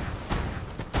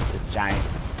 It's a giant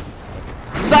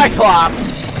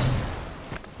Cyclops!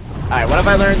 Alright, what have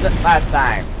I learned last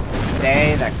time?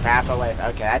 Stay the crap away.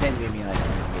 Okay, that didn't do me like that.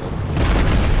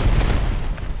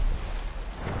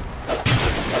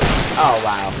 Oh,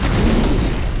 wow.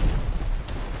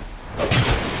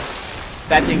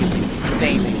 That thing is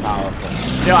insanely powerful.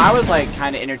 You know, I was like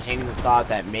kind of entertaining the thought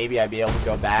that maybe I'd be able to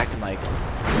go back and like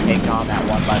take on that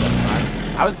one by the front.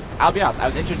 I'll be honest, I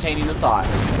was entertaining the thought.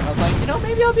 I was like, you know,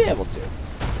 maybe I'll be able to.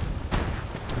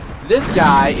 This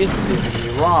guy is proving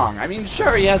me wrong. I mean,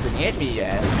 sure, he hasn't hit me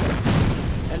yet.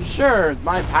 And sure,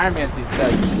 my Pyromancy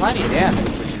does plenty of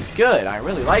damage, which is good. I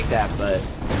really like that, but...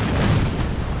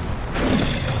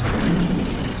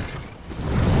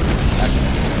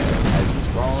 as he's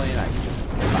rolling, I can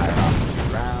fire off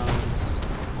 2 rounds.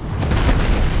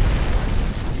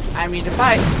 I mean,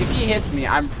 if he hits me,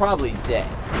 I'm probably dead.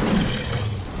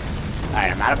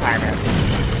 Alright, I'm out of Pyromancy.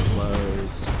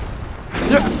 Close.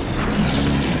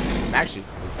 I'm actually...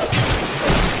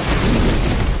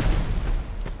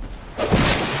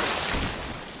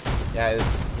 yeah,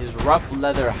 his rough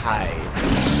leather hide.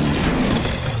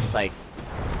 It's like...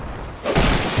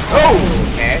 oh!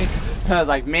 Okay. I was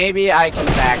like, maybe I can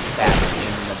backstab him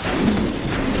in the back.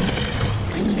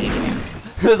 Maybe not.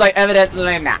 It was like,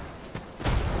 evidently not.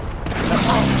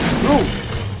 Ooh!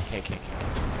 Okay.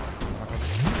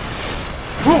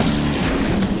 Ooh!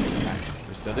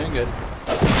 We're still doing good.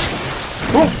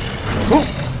 Ooh! Ooh!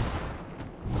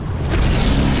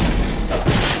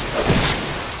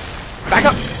 Back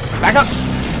up! Back up!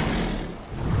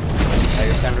 Let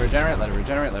your stamina regenerate, let it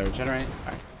regenerate.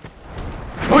 Alright.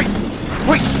 Hoi!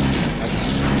 Hoi! Okay.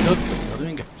 We're still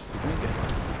doing good.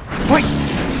 Hoi!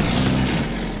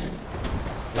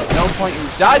 There's no point in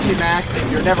dodging, Max, if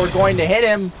you're never going to hit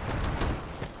him.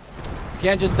 You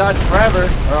can't just dodge forever,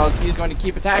 or else he's going to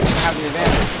keep attacking and have the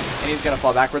advantage. And he's going to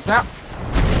fall backwards now.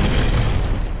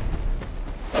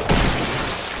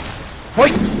 Hoi!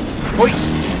 Hoi!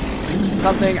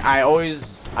 Something I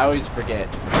always forget.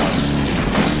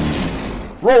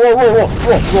 Whoa!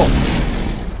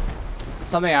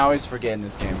 Something I always forget in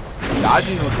this game.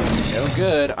 Dodging will do no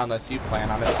good unless you plan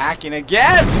on attacking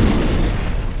again!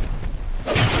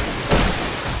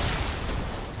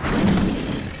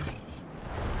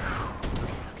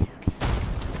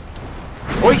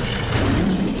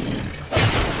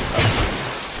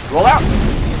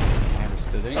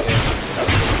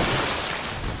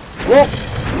 Whoa!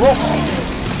 Whoa!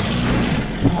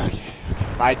 Okay.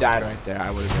 If I died right there,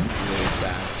 I would have been really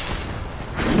sad.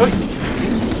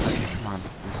 Okay, come on.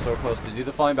 I'm so close to do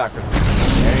the falling backwards.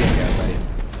 There you go, buddy.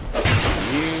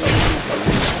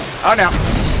 Oh no!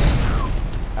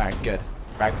 Alright, good.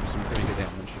 Racked up some pretty good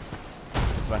damage.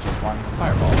 As much as one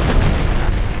fireball.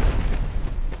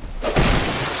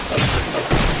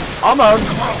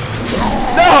 Almost!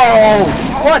 No!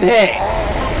 One hit!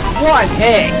 One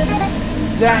hit!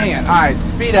 Dang it! Alright,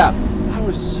 speed up. I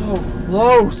was so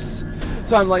close!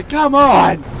 So I'm like, come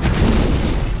on!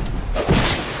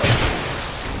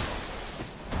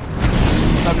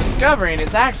 So I'm discovering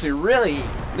it's actually really,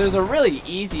 there's a really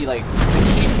easy, like,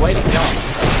 cheap way to jump.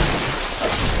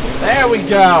 There we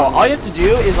go! All you have to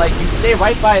do is, like, you stay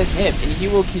right by his hip, and he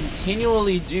will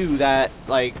continually do that,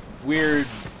 like, weird,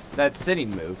 that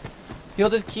sitting move. He'll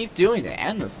just keep doing it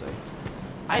endlessly.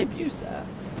 I abuse that.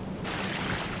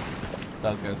 I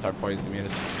was gonna start poisoning me. I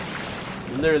just,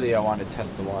 literally, I want to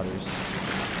test the waters.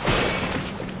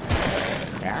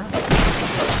 Yeah?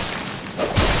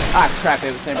 Ah, crap, they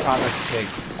have the same problem as the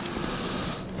pigs.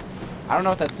 I don't know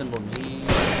what that symbol means.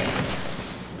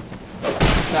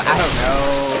 No, I don't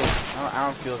know. I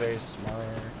don't feel very smart.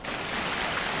 Alright,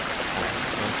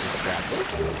 so let's just grab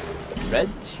this. Red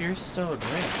Tearstone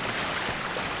Ring.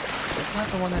 That's not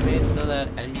the one that made it so that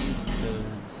enemies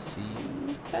could see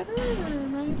you better? Or I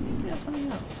think there's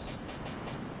something else.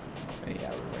 But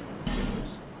yeah, we're right. Let's do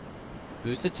this.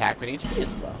 Boost attack when HP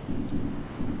is low.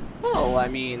 Well, I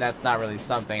mean, that's not really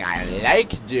something I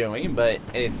like doing, but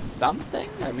it's something.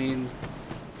 I mean,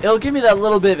 it'll give me that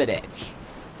little bit of an edge.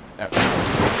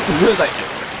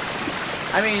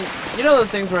 I mean, you know those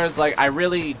things where it's like, I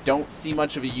really don't see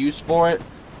much of a use for it,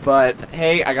 but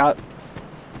hey,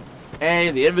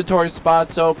 hey, the inventory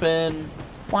spot's open.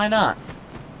 Why not?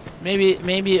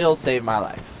 Maybe it'll save my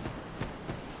life.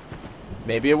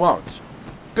 Maybe it won't.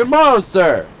 Good morrow,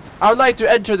 sir. I would like to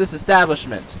enter this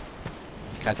establishment.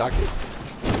 Can I talk to you?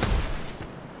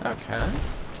 Okay.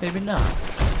 Maybe not.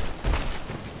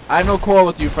 I have no quarrel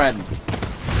with you, friend.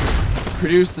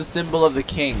 Produce the symbol of the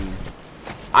king.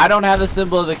 I don't have the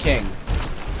symbol of the king.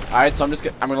 Alright, so I'm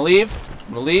gonna leave. I'm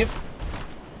gonna leave.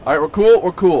 Alright, we're cool.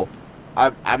 We're cool.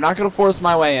 I'm not gonna force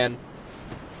my way in.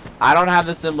 I don't have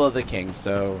the symbol of the king,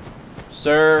 so,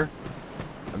 sir,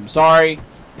 I'm sorry.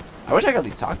 I wish I could at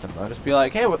least talk to him. I'd just be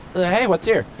like, hey, hey, what's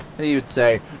here? And he would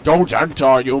say, don't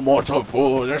enter, you mortal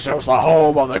fool. This is the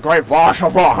home of the great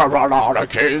Rosabeth, the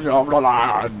king of the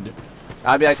land.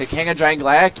 I'd be like, the king of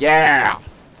Drangleic? Yeah,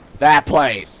 that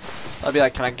place. I'd be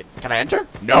like, can I enter?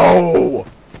 No.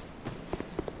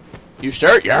 You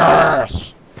sure?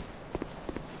 Yes.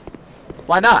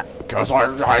 Why not? Because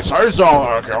I say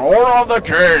so, the order of the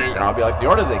king. And I'll be like, the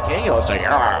order of the king? He'll say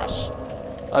yes.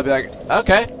 I'll be like,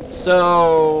 okay,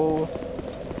 so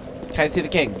can I see the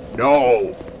king?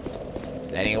 No.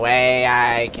 Anyway,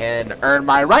 I can earn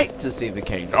my right to see the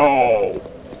king. No.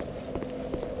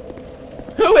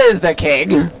 Who is the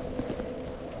king?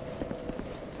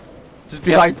 Just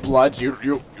be like, Blood,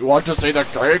 you want to see the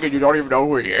king and you don't even know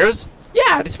who he is?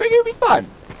 Yeah, I just figured it'd be fun.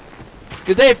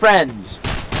 Good day, friend.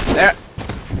 There.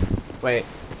 Wait.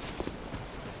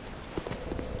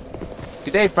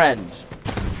 Good day, friend.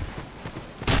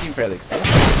 You seem fairly expensive.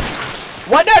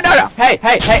 What? No, no, no! Hey,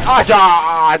 hey, hey!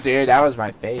 Oh, dude, that was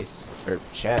my face. Or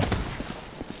chest.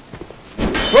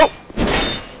 Whoa!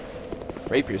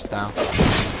 Rapier style.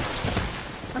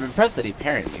 I'm impressed that he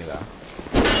parried me, though.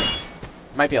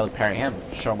 Might be able to parry him.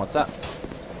 Show him what's up.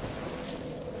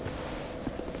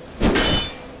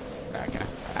 Okay.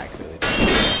 I clearly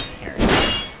didn't parry him.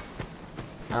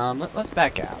 Let's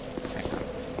back out. Hang on.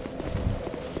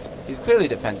 He's clearly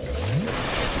defensive.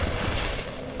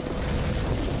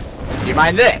 Do you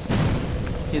mind this?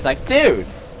 He's like, dude,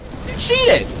 you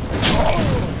cheated!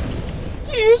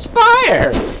 You used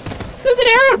fire! There's an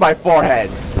arrow in my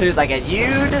forehead! He's like, and you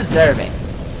deserve it.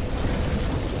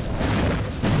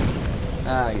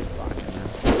 Ah, he's blocking now.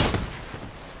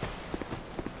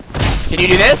 Can you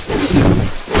do this?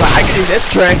 Well, I can do this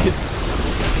trick!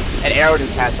 An arrow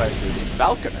just passed right through the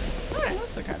falconer. Alright,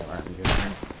 that's the kind of arm you get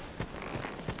there.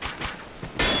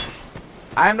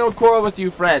 I have no quarrel with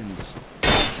you, friend.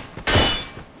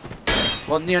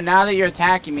 Well, you know, now that you're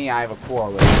attacking me, I have a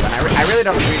quarrel with you. And I really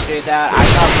don't appreciate that. I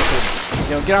thought we could,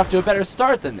 you know, get off to a better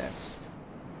start than this.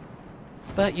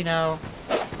 But, you know,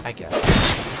 I guess.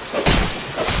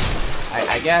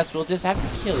 I guess we'll just have to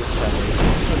kill each other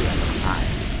until the end of time.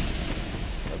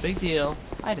 No big deal.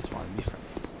 I just want to be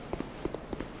friends.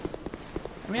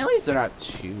 I mean, at least they're not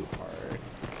too hard.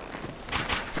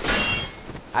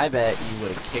 I bet you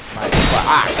would have kicked my butt.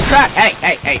 Ah, crap! Hey,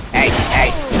 hey, hey, hey,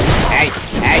 hey, hey,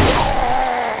 hey!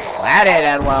 That ain't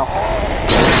end well.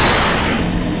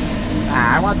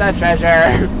 I want that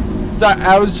treasure. So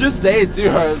I was just saying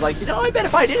to her, I was like, you know, I bet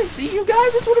if I didn't see you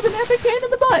guys, this would have been an epic pain in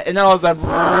the butt. And all of a sudden,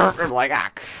 I'm like, ah,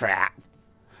 crap.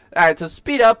 Alright, so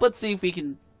speed up. Let's see if we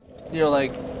can, you know,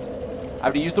 like, I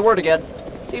have to use the word again.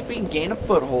 See if we can gain a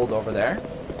foothold over there.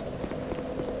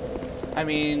 I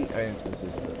mean, this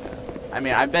is the path. I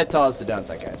mean, I bet tell us the don'ts,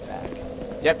 that guy's back.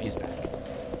 Yep, he's back.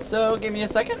 So, give me a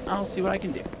second. I'll see what I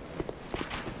can do.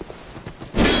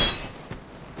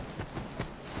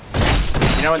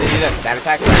 You know when they do that stat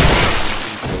attack? You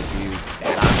do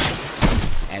that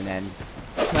on. And then,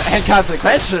 and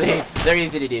consequentially, they're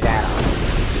easy to do that on.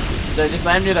 So just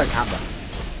let them do their combo.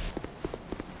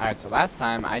 Alright, so last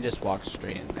time I just walked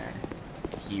straight in there.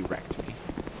 He wrecked me.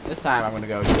 This time I'm gonna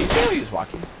go. Did you see how he was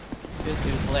walking? It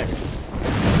was hilarious.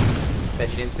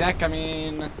 Bet you didn't see that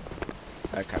coming.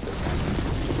 Oh crap,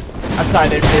 I'm sorry,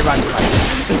 they run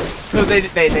funny.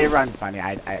 they run funny.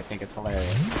 I think it's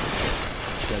hilarious.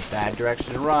 It's a bad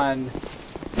direction to run.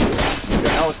 You don't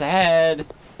know what's ahead.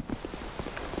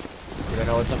 You don't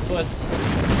know what's afoot.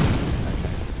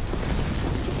 Okay.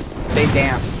 They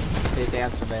dance. They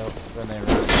dance when they run.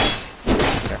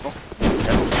 Careful.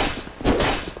 Careful.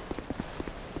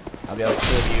 I'll be able to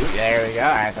kill you. There we go.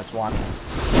 Alright, that's one.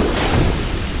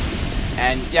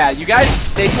 And yeah, you guys,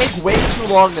 they take way too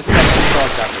long to set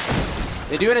themselves up.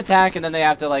 They do an attack and then they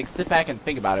have to like sit back and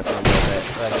think about it for a little bit.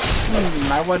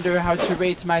 Like, I wonder how to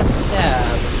rate my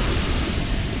stab.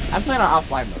 I'm playing on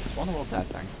offline mode. So what in the world's that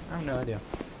thing? I have no idea.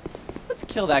 Let's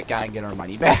kill that guy and get our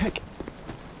money back.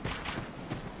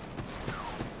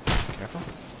 Careful.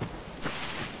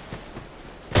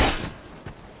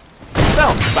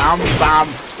 Boom! Bam! Bam!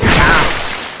 Bam!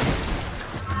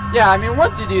 Yeah, I mean,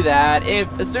 once you do that,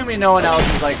 assuming no one else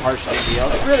is like harshly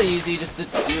healed, it's really easy just to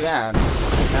do that.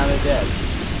 Now they're dead.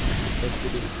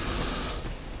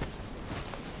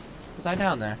 Was I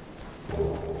down there?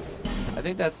 I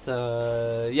think that's,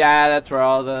 yeah, that's where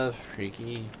all the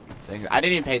freaky things. I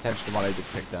didn't even pay attention to what I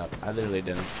just picked up. I literally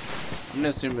didn't. I'm gonna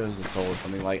assume it was a soul or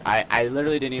something. Like, I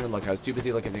literally didn't even look. I was too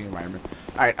busy looking at the environment.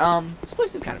 Alright, this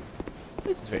place is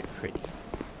very pretty.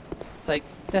 It's like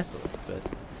desolate, but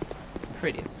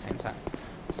pretty at the same time.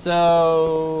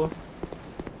 So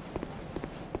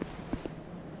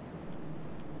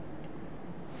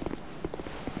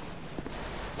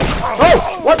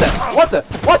oh! What the?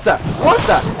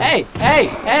 Hey!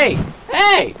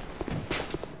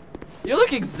 You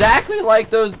look exactly like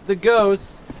the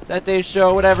ghosts that they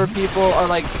show whenever people are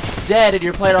like dead and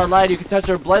you're playing online. You can touch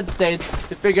their bloodstains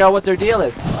to figure out what their deal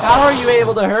is. How are you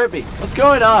able to hurt me? What's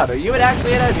going on? Are you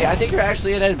actually an enemy? I think you're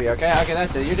actually an enemy. Okay,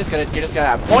 that's it. You're just gonna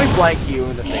have point blank you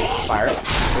in the face with fire,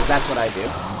 because that's what I do.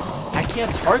 I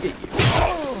can't target you.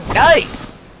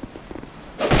 Nice.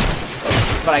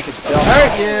 But I can still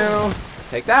hurt you.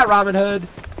 Take that, Robin Hood.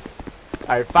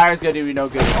 Alright, fire's gonna do me no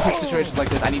good. In quick situations like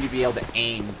this, I need to be able to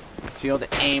aim. To be able to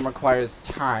aim requires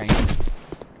time.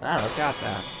 I don't know, got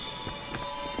that.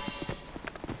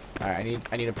 Alright,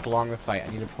 I need to prolong the fight.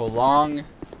 I need to prolong.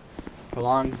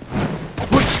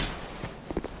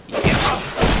 Yeah.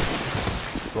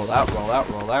 Roll out.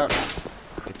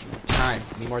 Get some more time.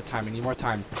 I need more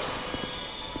time.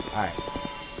 Alright.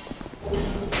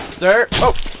 Sir!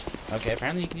 Oh! Okay,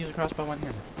 apparently you can use a crossbow one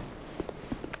hand.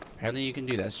 Apparently you can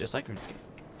do that. It's just like RuneScape.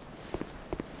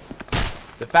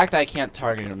 The fact that I can't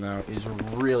target him, though, is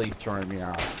really throwing me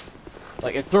off.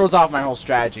 Like, it throws off my whole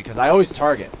strategy, because I always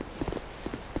target.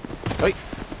 Wait.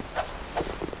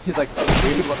 He's like,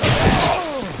 dude, what the heck?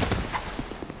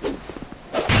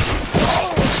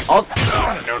 Oh!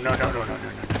 No.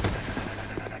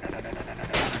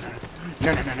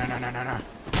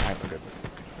 Alright, we're good.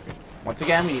 Once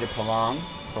again, we need to prolong.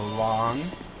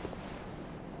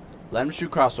 Let him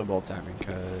shoot crossbow bolts at me,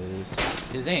 because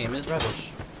his aim is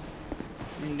rubbish.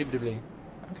 Indubitably.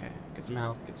 Okay, get some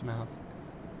health. It's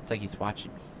like he's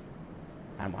watching me.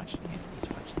 I'm watching him. He's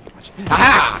watching me.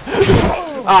 Aha!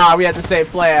 Ah, we had the same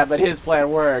plan, but his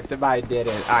plan worked and mine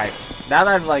didn't. Alright, now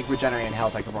that I'm like regenerating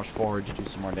health, I can rush forward to do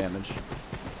some more damage.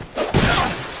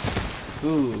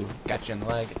 Ooh, got you in the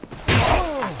leg.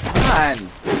 Come on!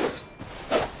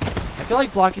 I feel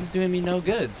like blocking's doing me no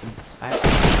good since I...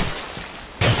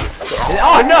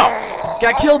 Oh no!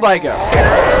 Got killed by a ghost.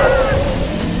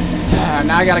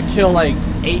 Now I gotta kill like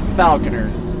 8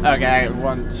 falconers. Okay,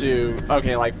 1, 2,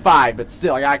 okay, like 5, but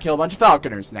still, I gotta kill a bunch of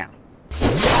falconers now.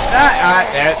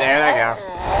 Alright, there they go.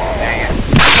 Dang it.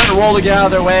 I'm trying to roll to get out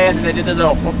of their way, and they did the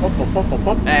little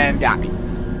and got me.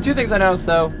 2 things I noticed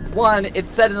though. 1, it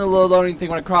said in the little loading thing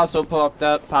when a crossbow popped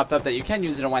up that you can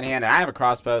use it in one hand, and I have a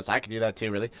crossbow, so I can do that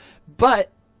too, really. But,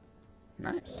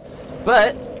 nice.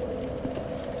 But,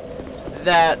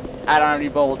 that I don't have any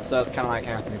bolts, so it's kind of like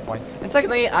half the point. And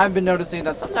secondly, I've been noticing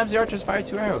that sometimes the archers fire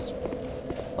 2 arrows.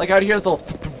 Like out here's a little,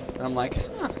 and I'm like,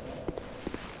 huh,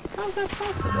 how is that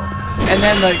possible?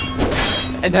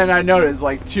 And then I noticed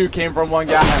like 2 came from 1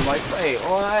 guy. I'm like, wait,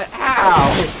 what? How?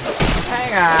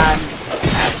 Hang on,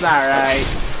 that's not right.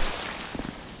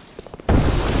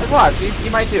 Like, watch, he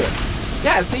might do it.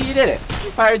 Yeah, see, you did it.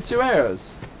 You fired 2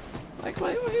 arrows. Like,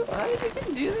 wait, what? You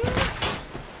can do that?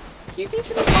 Can you teach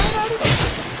me to fire out of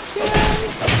 2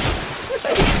 arrows? I wish I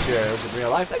could do 2 arrows in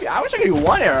real life. I wish I could do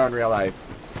 1 arrow in real life.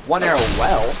 1 arrow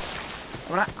well.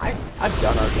 I mean, I've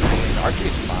done archery, and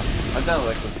archery's fun. I've done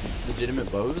like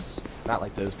legitimate bows, not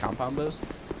like those compound bows,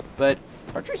 but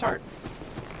archery's hard.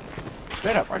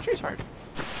 Straight up, archery's hard.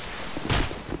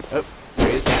 Oh, there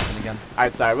he is dancing again.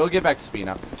 Alright, sorry, we'll get back to speed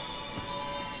up.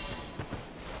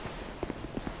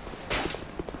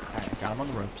 Alright, got him on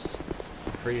the ropes.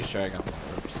 I'm pretty sure I got him on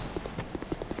the ropes.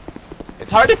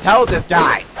 It's hard to tell with this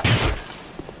guy!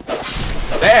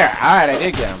 There! Alright, I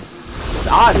did get him. It's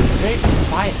odd, it was a very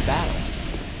quiet battle.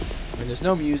 I mean, there's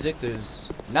no music, there's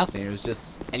nothing, it was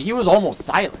just... And he was almost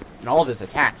silent in all of his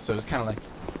attacks, so it was kind of like...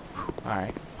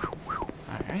 Alright.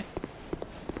 Alright.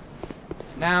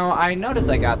 Now, I noticed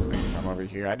I got something from over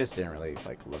here, I just didn't really,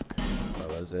 like, look. What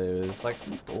was it? It was like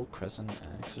some gold crescent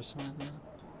axe or something like that.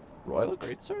 Royal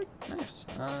Greatsword? Nice.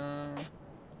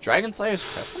 Dragon Slayer's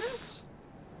crescent axe?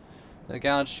 The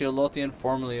gallant shield Lothian,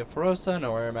 formerly of Ferosa,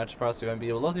 nowhere matched Frosty and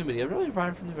be Lothian, but he had really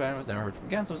revived from the ground, was never heard from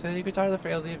again, so say you could tire the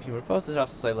frailty of human foes, off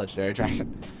to slay legendary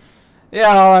dragon.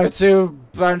 Yeah, 2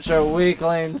 bunch of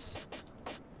weaklings.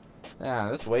 Yeah,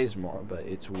 this weighs more, but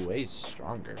it's way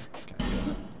stronger. Can I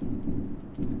feel it?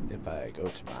 If I go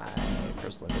to my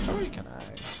personal inventory, can I?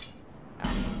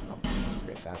 Oh,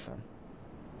 forget that then.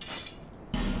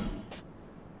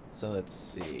 So let's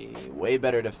see, way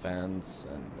better defense,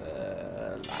 and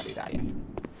la-di-da-ya.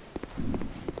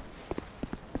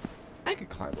 I could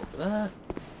climb over that.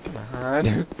 Come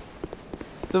on.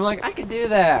 So I'm like, I could do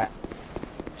that.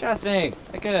 Trust me,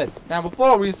 I could. Now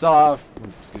before we saw,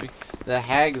 excuse me, the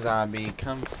hag zombie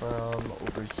come from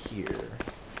over here,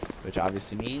 which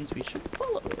obviously means we should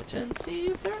follow it and see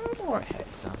if there are more hag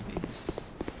zombies.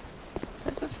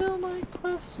 And fulfill my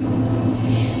quest.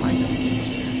 Shrine of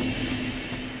Winter.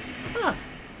 Huh.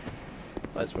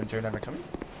 Was winter never coming?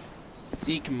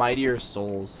 Seek mightier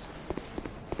souls.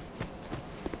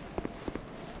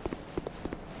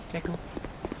 Okay, cool.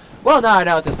 Well, now I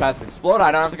know if this path explodes,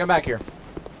 I don't have to come back here.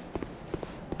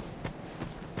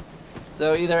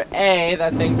 So either A,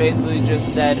 that thing basically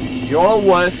just said, you're a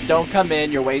wuss, don't come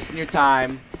in, you're wasting your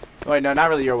time. Wait, no, not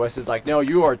really your wuss, it's like, no,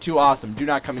 you are too awesome, do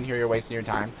not come in here, you're wasting your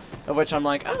time. Of which I'm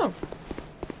like, oh,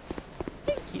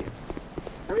 thank you.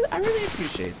 I really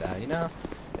appreciate that, you know?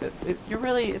 You're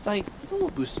really, it's like, it's a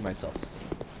little boost to my self-esteem.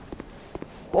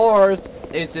 Or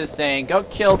it's just saying, go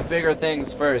kill bigger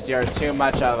things first, you're too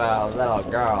much of a little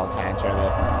girl to enter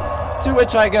this. To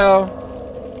which I go,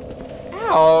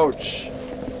 ouch.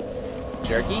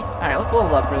 Jerky? Alright, let's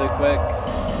level up really quick.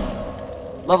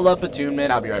 Level up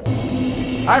attunement, I'll be right back.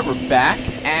 Alright, we're back,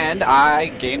 and I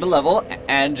gained a level,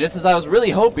 and just as I was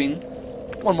really hoping,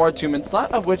 1 more attunement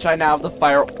slot, of which I now have the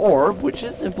Fire Orb, which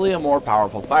is simply a more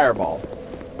powerful fireball.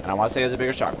 And I want to say it has a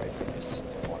bigger shockwave radius.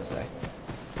 I want to say.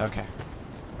 Okay.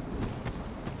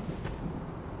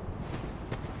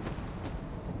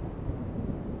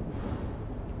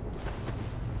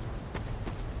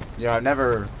 Yeah, I've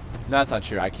never... No, that's not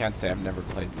true. I can't say I've never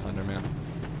played Slenderman.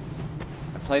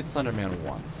 I played Slenderman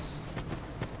once.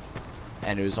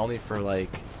 And it was only for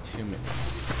like 2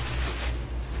 minutes.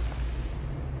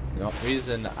 The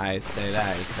reason I say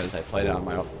that is because I played it on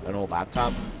an old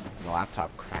laptop, and the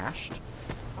laptop crashed.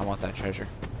 I want that treasure.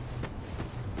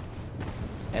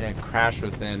 And it crashed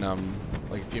within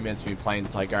like a few minutes of me playing,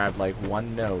 so I grabbed like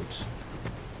 1 note.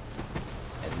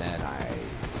 And then I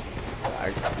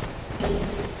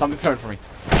something's coming for me.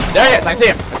 There he is! I see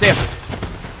him! I see him!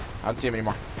 I don't see him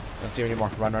anymore. I don't see him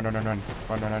anymore. Run, run, run, run, run.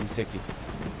 Run, run, run, safety.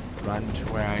 Run to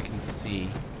where I can see.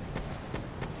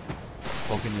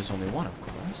 Hoping there's only 1, of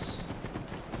course.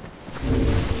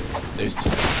 There's 2.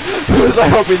 I was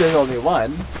like hoping there's only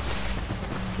 1.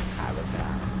 I was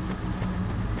bad.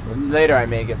 Later I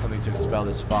may get something to expel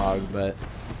this fog, but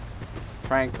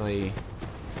frankly,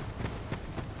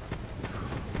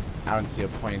 I don't see a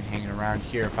point in hanging around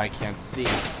here if I can't see.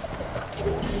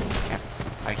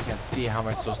 I can't see. How am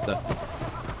I supposed to?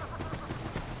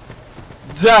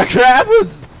 The crap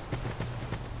was.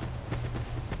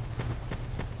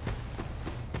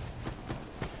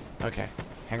 Okay,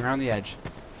 hang around the edge.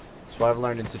 That's what I've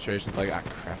learned in situations like, ah,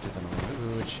 crap is on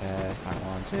the chest. I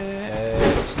want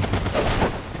it.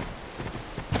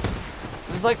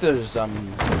 is like those, I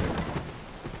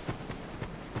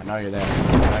know you're there.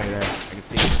 I know you're there. I can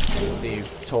see you. I can see you.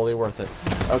 Totally worth it.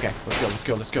 Okay, let's go, let's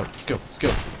go, let's go, let's go, let's go.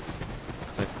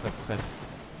 Cliff, cliff, cliff.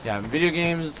 Yeah, in video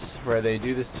games where they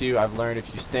do this to you, I've learned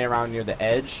if you stay around near the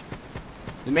edge,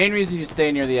 the main reason you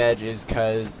stay near the edge is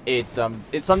because it's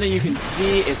something you can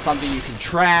see, it's something you can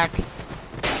track.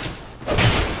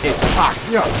 It's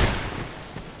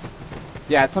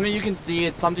yeah, it's something you can see,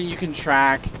 it's something you can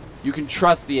track. You can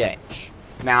trust the edge.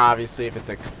 Now, obviously, if it's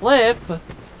a cliff,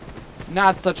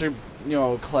 not such a, you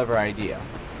know, clever idea.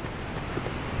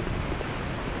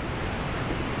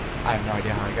 I have no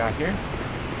idea how I got here.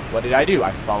 What did I do?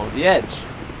 I followed the edge.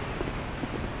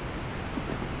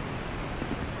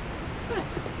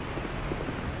 Nice.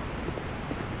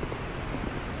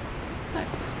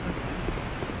 Nice. Okay.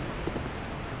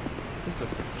 This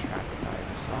looks like a trap if I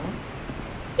ever saw one.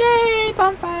 Yay!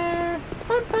 Bonfire!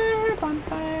 Bonfire!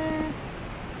 Bonfire!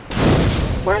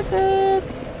 Worth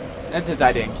it! And since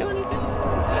I didn't kill anything.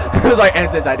 I was like,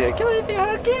 and since I didn't kill anything,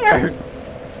 I don't care!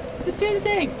 Just do the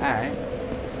thing! Alright.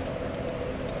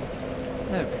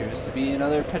 That appears to be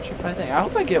another petrified thing. I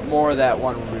hope I get more of that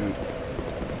one root.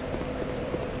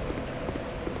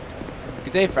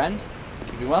 Good day, friend.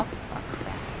 Keeping well? Oh,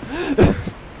 crap.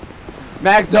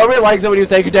 Max, nobody likes it when you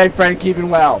say good day, friend, keeping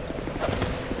well.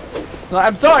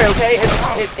 I'm sorry, okay?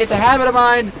 It's a habit of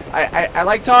mine. I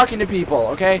like talking to people,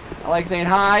 okay? I like saying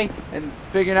hi and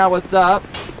figuring out what's up.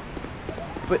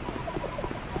 But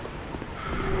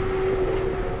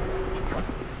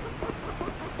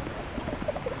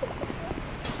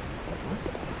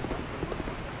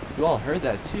you all heard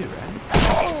that too, right?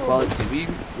 Well, let's see.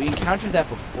 We encountered that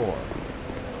before.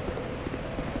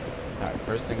 Alright,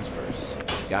 first things first.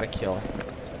 Gotta kill.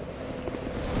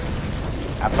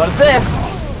 How about this?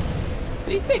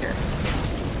 See, bigger.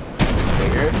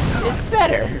 Bigger is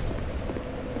better.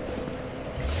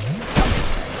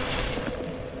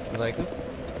 Like, he's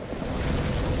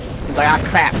like, ah,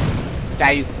 crap.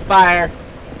 Gotta use fire.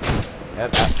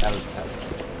 Yep, that was nice.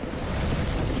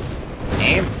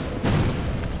 Aim.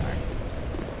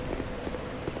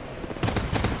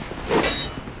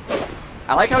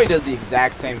 I like how he does the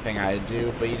exact same thing I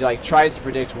do, but he like tries to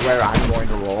predict where I'm going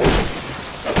to roll.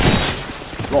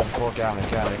 Roll,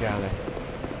 gather.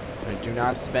 Do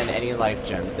not spend any life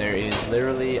gems. There is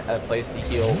literally a place to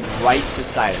heal right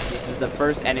beside us. This is the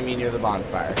first enemy near the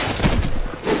bonfire.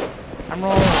 I'm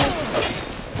rolling.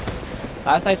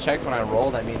 Last I checked, when I roll,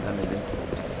 that means I'm invincible.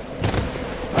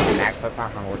 Max, that's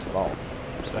not how it works at all.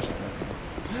 Especially in this game.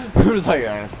 It was like,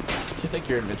 you think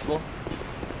you're invincible?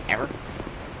 Ever?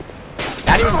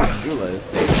 Not even Majula is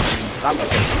safe. I'm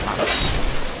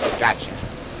okay. Gotcha.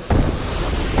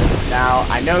 Now,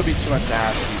 I know it'd be too much to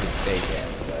ask you to stay dead,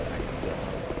 but I can still.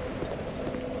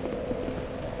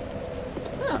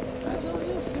 Oh, that's all it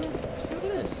is. See what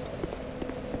it is.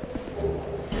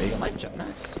 There you go, life jump,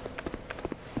 nice.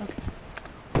 Okay.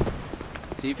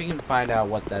 See if you can find out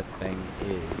what that thing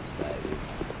is that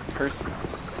is cursing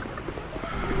us.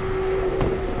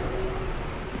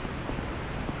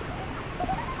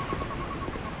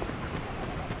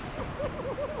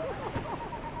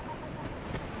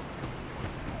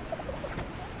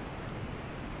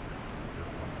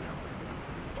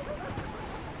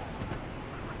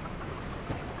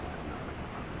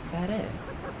 Is that it?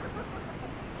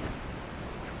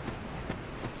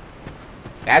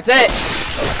 That's it!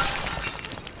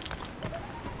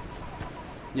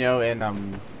 You know, in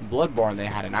Bloodborne they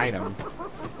had an item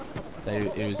that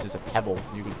it was just a pebble.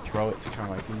 You could throw it to kind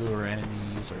of like lure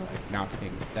enemies or like knock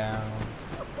things down.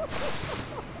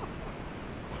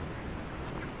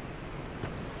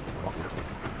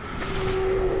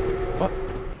 What?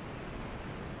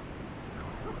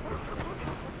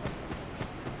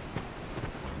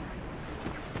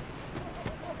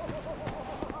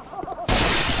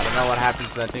 I don't know what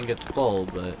happens when that thing gets full,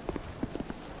 but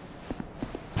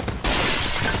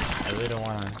I really don't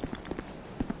want to.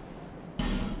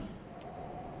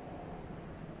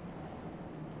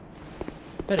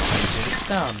 Bet it turns into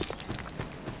stone.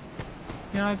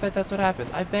 You know, I bet that's what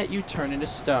happens. I bet you turn into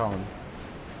stone.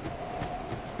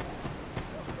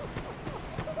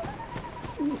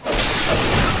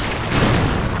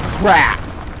 Crap!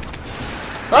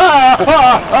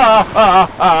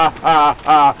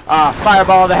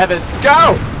 Fireball of the heavens,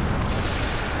 go!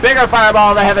 Bigger fireball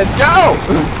of the heavens, go!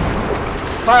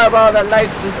 Fireball that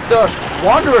lights the store.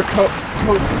 Wanderer coat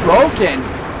broken.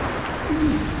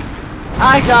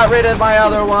 I got rid of my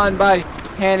other one by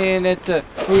handing it to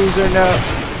who's or no.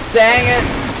 Dang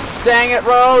it,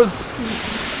 Rose!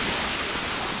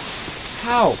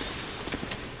 How?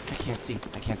 I can't see.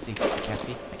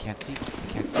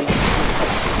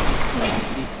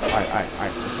 See? Alright.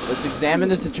 Let's examine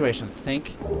the situation. Let's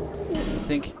think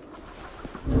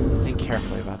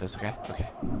carefully about this, okay? Okay.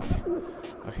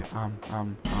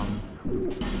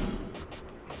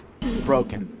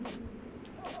 Broken.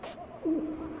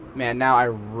 Man, now I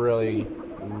really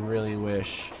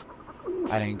wish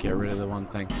I didn't get rid of the one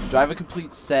thing. Do I have a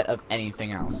complete set of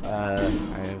anything else? I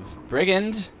have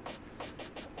Brigand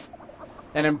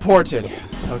and Imported.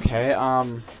 Okay,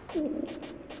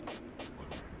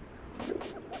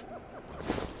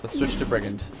 let's switch to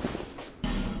Brigand.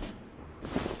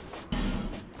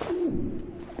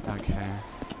 Okay.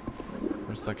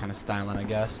 I'm still kind of styling, I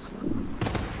guess.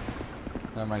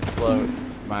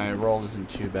 My roll isn't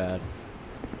too bad.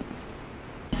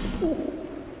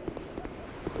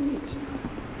 Great.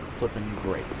 Flipping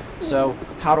great. So,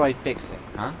 how do I fix it,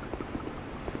 huh? I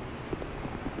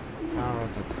don't know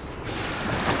what that's... I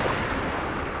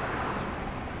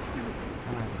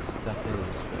don't know what this stuff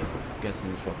is, but I'm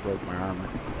guessing it's what broke my armor.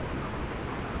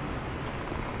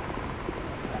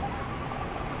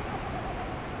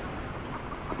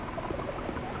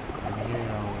 I'm hearing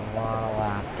a lot of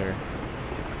laughter.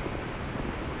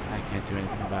 I can't do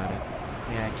anything about it.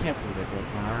 Man, I can't believe I broke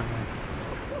my armor.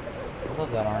 I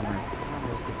love that armor. That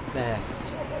armor is the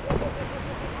best.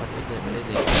 What is it? What is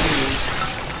it?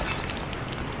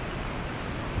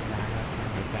 Can I have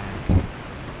my back?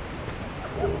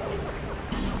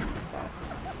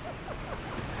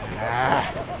 Ah!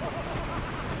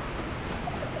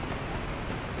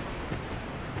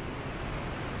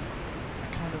 I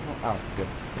kind of want... Oh, good.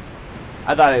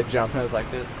 I thought I'd jump and I was like,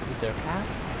 is there a path?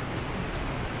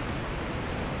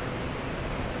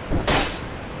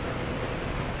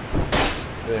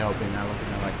 Really hoping I wasn't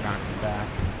gonna like knock me back.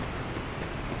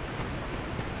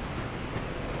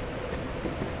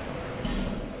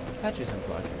 Statues isn't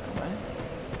blocking that way.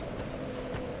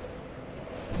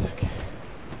 Okay.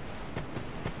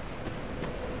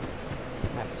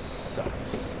 That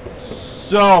sucks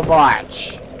so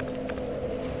much.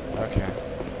 Okay,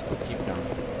 let's keep going.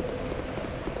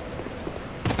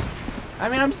 I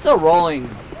mean, I'm still rolling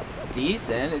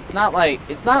decent. It's not like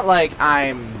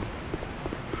I'm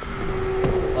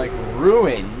like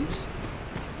ruined.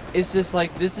 It's just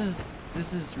like this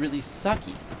is really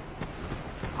sucky.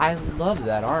 I love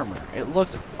that armor. It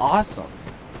looked awesome.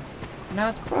 Now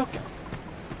it's broken.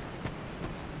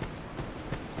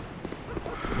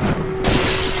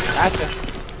 Gotcha.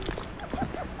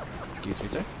 Excuse me,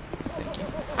 sir. Thank you.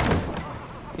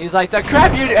 He's like, the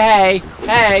crap you do.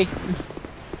 Hey!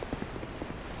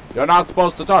 You're not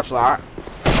supposed to touch that.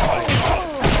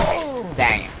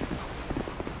 Dang it.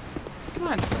 Come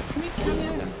on, sir. Come here.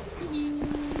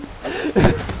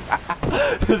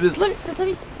 Just let me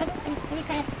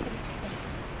grab.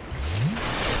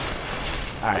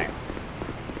 Alright.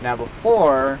 Now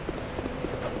before,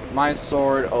 my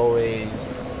sword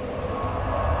always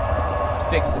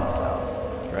fixed itself,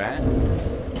 right?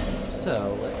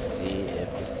 So, let's see if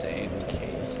the same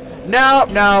case...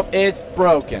 Nope, it's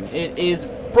broken. It is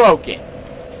broken.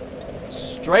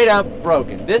 Straight up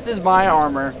broken. This is my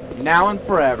armor, now and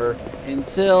forever,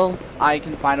 until I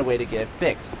can find a way to get it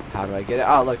fixed. How do I get it?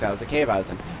 Oh, look, that was the cave I was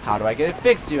in. How do I get it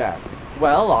fixed, you ask?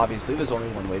 Well, obviously, there's only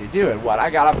one way to do it. What? I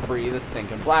gotta free the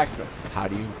stinking blacksmith. How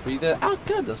do you free the... Oh,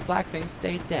 good, those black things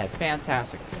stayed dead.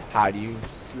 Fantastic. How do you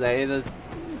slay the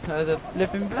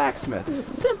flipping blacksmith?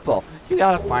 Simple. You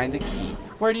gotta find the key.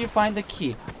 Where do you find the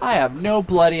key? I have no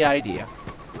bloody idea.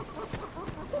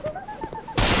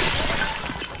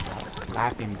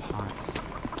 Laughing pots.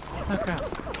 Oh, crap.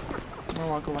 I'm gonna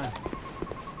walk away.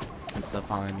 It's still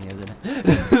following me, isn't it?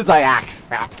 It's like, ah,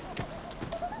 crap.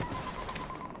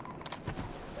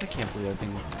 I can't believe that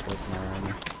thing broke my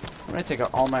armor. I'm gonna take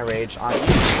out all my rage on you.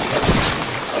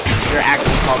 You're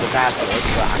actually called the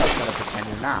Basilisk, but I'm just gonna pretend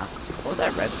you're not. What was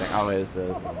that red thing? Oh, it was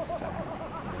the sac.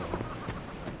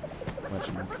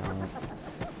 Whatchamacallit.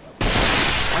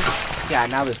 Yeah,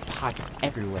 now there's pots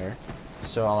everywhere.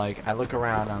 So I look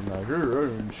around, I'm like, oh,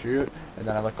 shit. And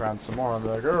then I look around some more, I'm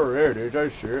like, oh, yeah, dude,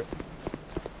 that shit.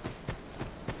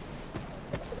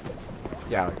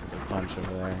 Yeah, like there's a bunch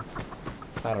over there.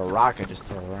 If I had a rock, I'd just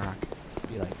throw a rock.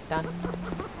 Be like, done.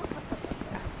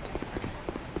 Yeah, okay.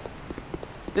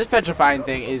 This petrifying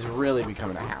thing is really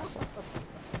becoming a hassle.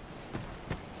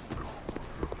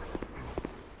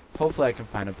 Hopefully I can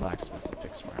find a blacksmith to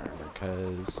fix my armor,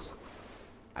 because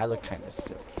I look kind of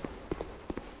silly.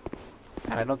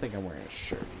 And I don't think I'm wearing a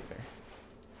shirt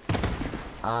either.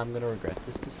 I'm gonna regret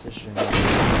this decision. Never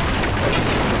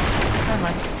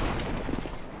mind.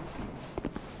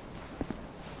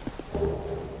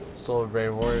 Soul of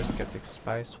Brave Warrior, Skeptic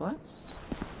Spice. Well, that's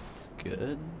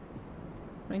good.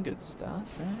 I mean, good stuff,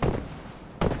 right?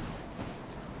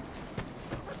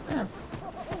 Yeah.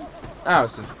 Oh,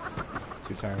 it's just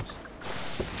 2 tires.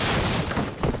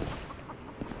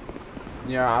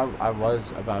 Yeah, I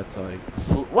was about to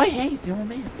like. Wait, hey, it's the old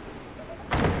man.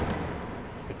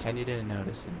 Pretend you didn't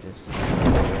notice and just.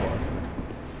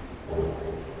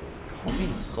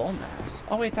 Homing soul mass.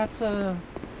 Oh wait, that's a.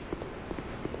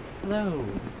 Hello.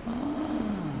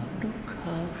 Ah, look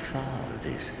how far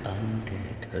this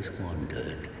undead has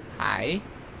wandered. Hi.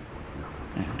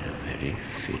 And a very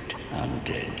fit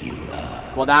undead you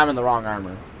are. Well, now I'm in the wrong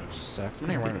armor, which sucks. I'm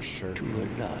not even wearing a shirt. Too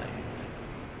alive,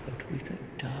 but with a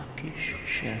darkish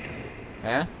shadow.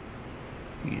 Eh?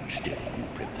 Yet still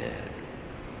unprepared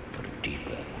for a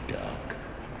deeper dark.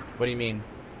 What do you mean?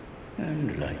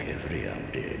 And like every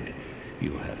undead,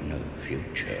 you have no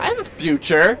future. I have a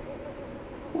future.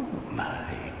 Oh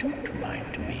my, don't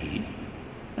mind me.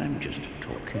 I'm just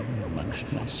talking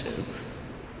amongst myself.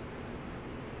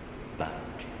 But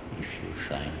if you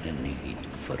find a need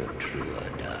for a truer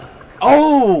dark,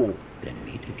 Oh! then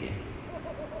meet again.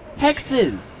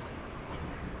 Hexes!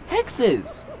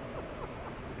 Hexes!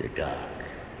 The dark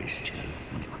is still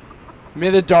May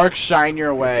the dark shine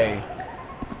your way.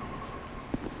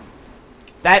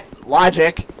 That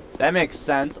logic. That makes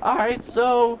sense. Alright,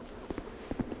 so.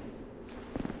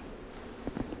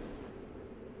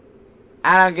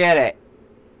 I don't get it.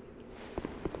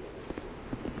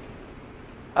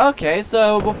 Okay,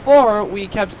 so before we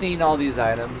kept seeing all these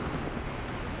items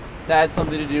that had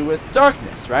something to do with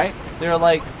darkness, right? They were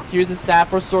like, here's a staff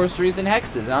for sorceries and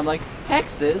hexes. And I'm like,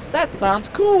 hexes? That sounds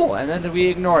cool. And then we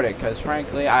ignored it, because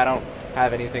frankly, I don't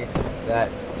have anything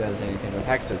that does anything with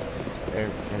hexes.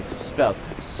 Or spells.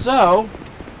 So,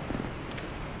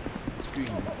 screw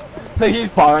you. He's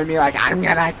following me like, I'm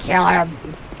gonna kill him.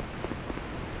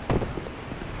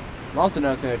 I'm also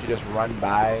noticing that if you just run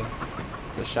by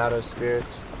the shadow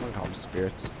spirits, I wouldn't call them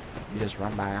spirits, you just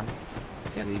run by them,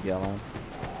 they leave you alone.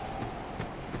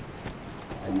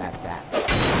 And that's that.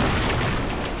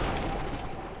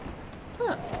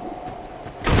 Huh.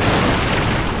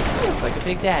 Looks like a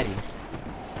big daddy.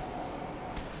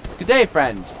 Good day,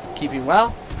 friend. Keeping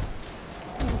well?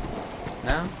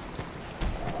 No?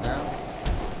 No?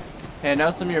 Hey, I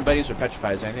know some of your buddies were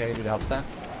petrified. Is there anything I can do to help that?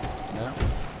 No?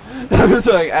 I was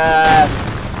like,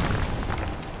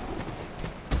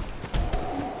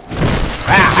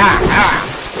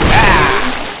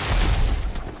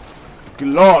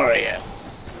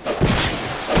 glorious.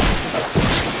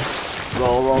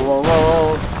 Roll, roll, roll,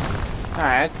 roll.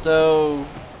 Alright, so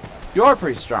you're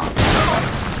pretty strong.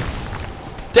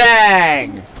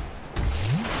 Dang!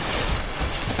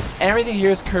 Everything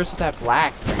here is cursed with that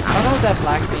black thing. I don't know what that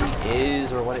black thing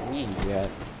is or what it means yet.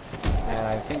 And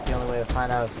I think the only way to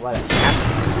find out is to let it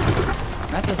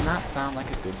happen. That does not sound like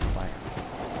a good plan.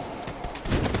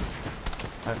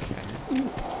 Okay.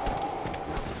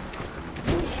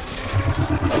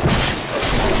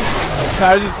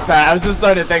 I was just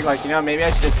starting to think, like, you know, maybe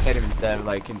I should just hit him instead of,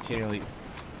 like, continually.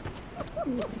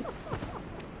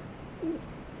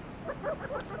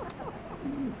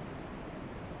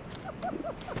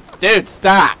 Dude,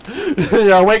 stop!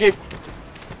 You're waking.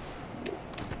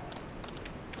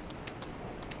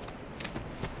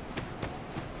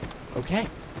 Okay.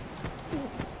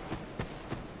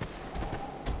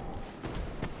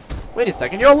 Wait a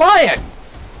second, you're a lion!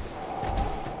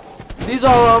 These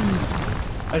are,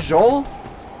 a Joel?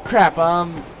 Crap,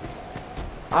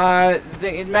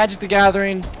 in Magic the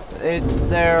Gathering,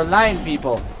 they're lion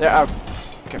people. They're,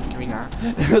 can we not?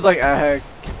 It was like, can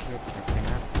we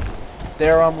not?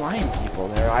 They're, lion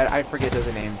people. I forget there's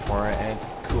a name for it, and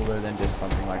it's cooler than just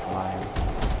something like lion.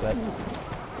 But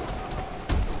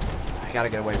I gotta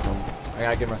get away from them. I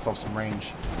gotta give myself some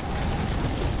range.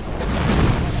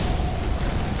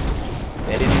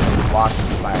 They didn't even block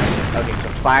the fire. Okay, so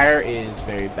fire is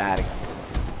very bad against them.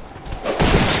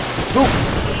 Boom!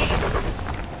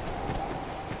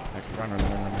 Run.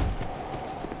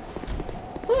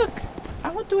 Look! I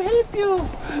want to help you!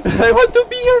 I want to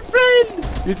be your friend!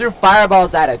 You threw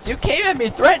fireballs at us. You came at me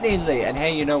threateningly! And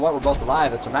hey, you know what? We're both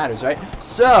alive. That's what matters, right?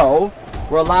 So,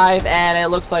 we're alive and it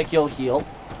looks like you'll heal.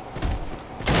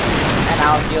 And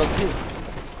I'll heal too.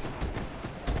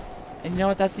 And you know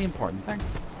what? That's the important thing.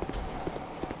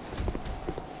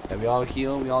 That we all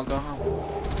heal, we all go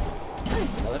home.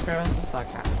 Nice, another Pyromancer slug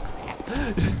hat.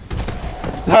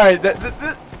 Sorry,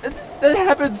 that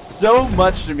happens so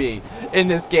much to me in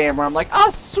this game where I'm like, oh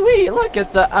sweet, look,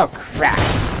 it's a, oh crap.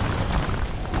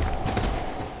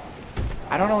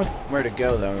 I don't know where to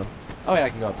go though. Oh wait, I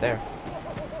can go up there.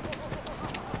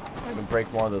 I can break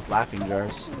more of those laughing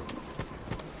jars.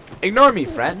 Ignore me,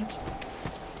 friend.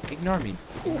 Ignore me.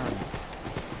 Ignore me.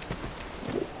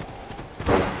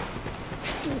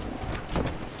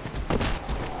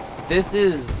 This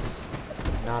is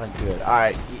not a good.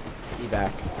 Alright, evac.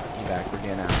 We're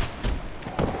getting out.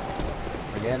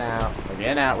 We're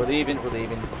getting out. We're leaving.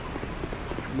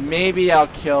 Maybe I'll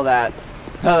kill that.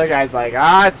 The other guy's like,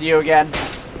 ah, it's you again.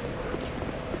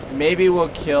 Maybe we'll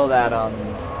kill that,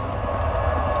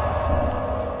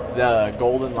 the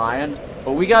golden lion.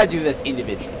 But we gotta do this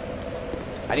individually.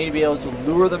 I need to be able to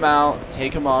lure them out,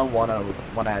 take them on one at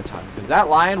a time. Because that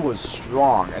lion was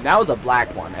strong. And that was a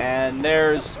black one. And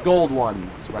there's gold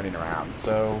ones running around.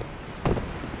 So,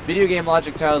 video game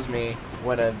logic tells me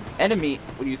when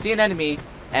you see an enemy,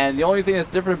 and the only thing that's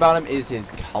different about him is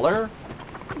his color,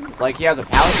 like he has a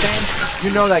palette change,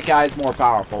 you know that guy's more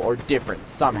powerful or different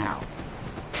somehow.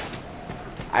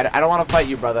 I don't want to fight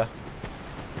you, brother.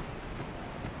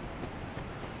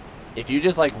 If you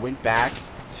just like went back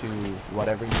to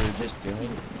whatever you were just doing,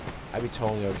 I'd be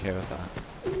totally okay with that.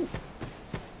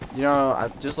 You know, I'm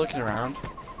just looking around.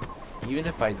 Even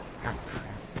if I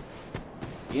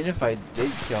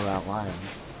did kill that lion,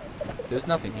 there's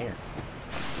nothing here.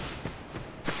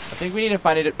 I think we need to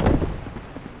find it.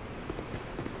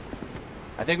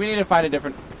 I think we need to find a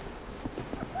different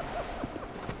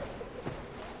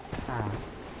path.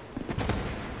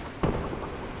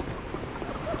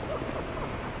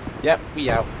 Yep, we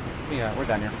out. We're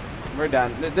done here. We're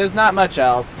done. There's not much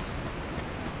else.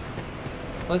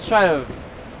 Let's try to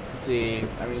see.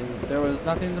 I mean, there was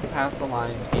nothing to pass the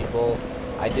line, people.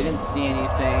 I didn't see anything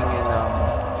in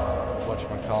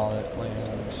whatchamacallit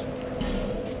land.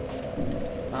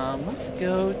 Let's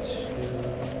go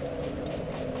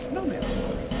to No Man's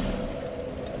World.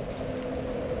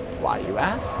 Why, you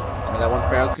ask? Remember that one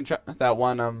Pharaoh's that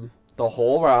one the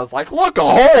hole where I was like, look, a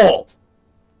hole!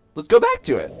 Let's go back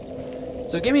to it.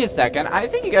 So give me a second. I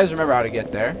think you guys remember how to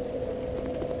get there.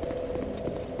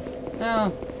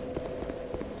 No.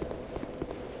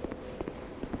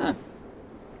 Huh.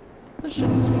 Let's show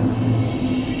this one.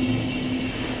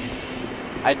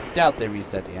 I doubt they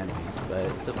reset the enemies, but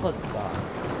it's a pleasant thought.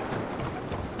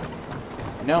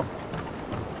 Nope.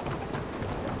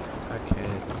 Okay,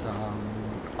 it's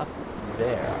up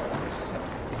there, I want to say.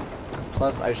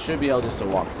 Plus, I should be able just to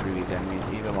walk through these enemies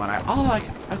even when I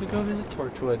could go visit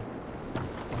Torchwood.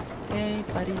 Hey,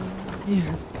 buddy.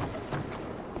 Yeah.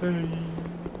 Hey.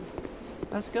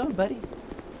 How's it going, buddy?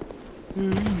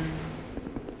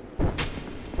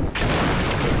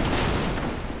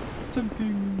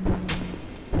 Something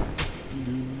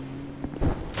blue.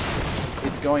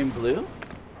 It's going blue?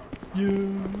 Yeah, you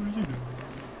know.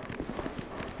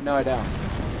 No, I don't.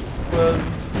 Well,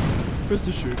 rest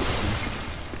assured.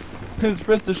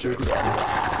 Rest assured.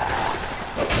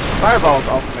 Fireballs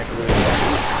also make a really good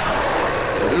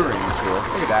luring tool.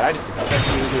 Look at that, I just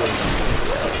successfully lured them.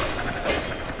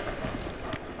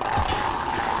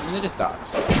 I mean, they're just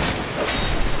dogs.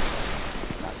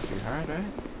 Not too hard,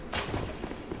 right?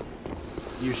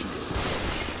 You should be a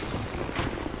cinch.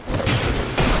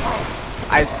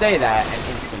 I say that, and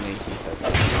instantly he says, no.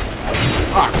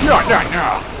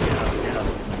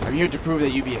 I'm here to prove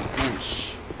that you be a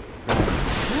cinch.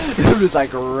 It was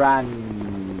like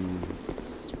run,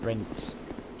 sprint,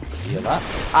 heal up.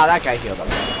 Ah, that guy healed up.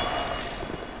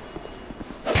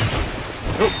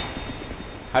 Oh.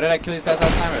 How did I kill these guys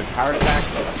last time? With power attack?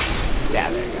 Yeah,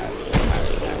 there you go. Power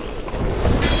attack.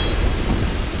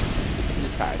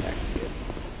 Just power attack.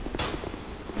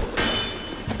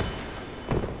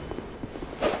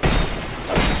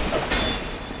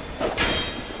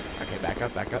 Okay, back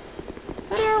up.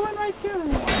 That arrow went right through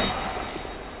him.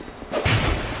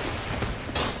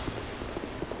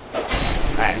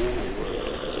 Alright.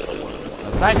 On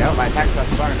a side note, my attack's not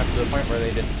strong enough to the point where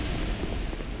they just...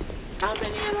 How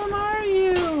many of them are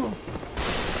you?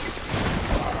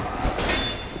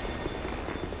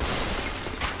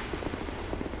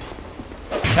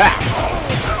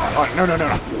 Ah! Oh, no.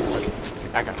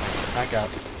 Okay, back up.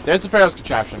 There's the Pharaoh's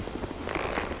contraption.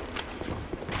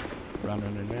 Run.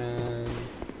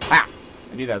 Ah!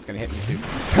 I knew that was gonna hit me too.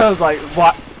 I was like,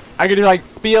 what? I could like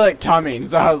feel it coming,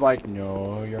 so I was like,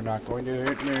 no, you're not going to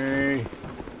hit me.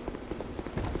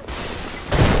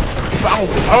 Boom,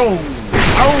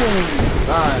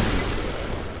 son.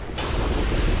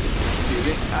 Excuse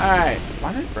me. Alright. Why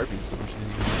am I burping so much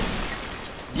these guys?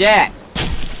 Yes!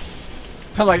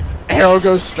 I'm like, arrow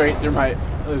goes straight through my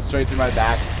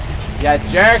back. Yeah,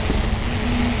 jerk!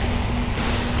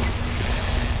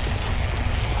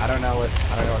 I don't know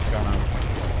what's going on.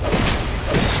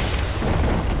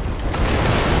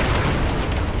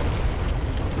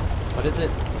 What is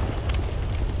it?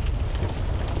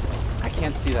 I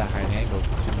can't see that high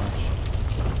angles too much.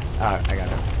 I got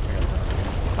it.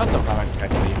 That's no problem, I just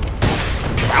gotta kill you.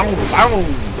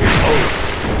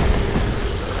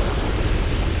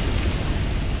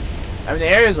 I mean, the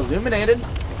area is illuminated.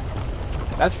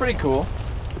 That's pretty cool.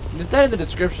 And it said in the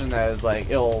description that it's like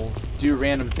it'll do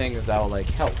random things that will like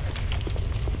help.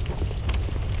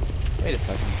 Wait a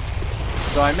second.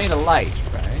 So I made a light,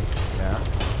 right? Yeah.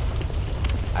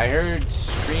 I heard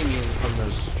screaming from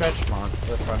those stretch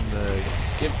monsters, from the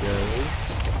Gibdos.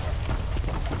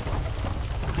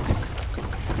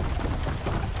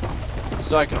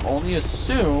 So I can only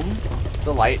assume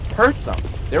the light hurts them.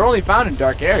 They're only found in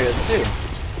dark areas too.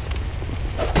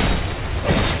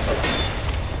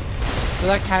 So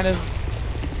that kind of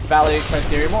validates my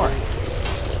theory more.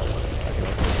 Okay,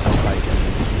 let's just hope I can.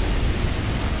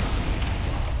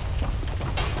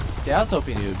 See, I was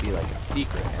hoping it would be like a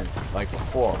secret, and like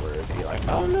before, where it'd be like,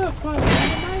 oh look, what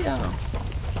random item.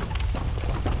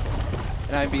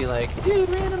 And I'd be like, dude,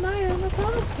 random item, that's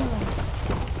awesome.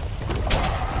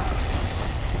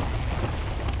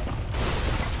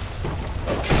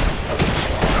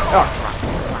 Oh, come on.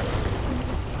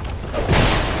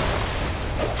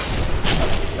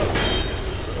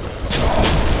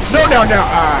 No.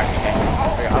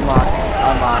 Okay, unlock.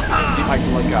 Let's see if I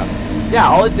can look up. Yeah,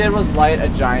 all it did was light a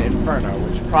giant inferno,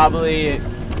 which probably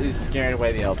is scaring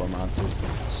away the elbow monsters.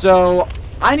 So,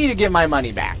 I need to get my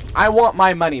money back. I want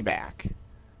my money back.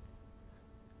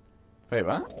 Wait,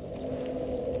 what?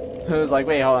 It was like,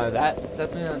 wait, hold on, that's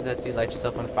something that you light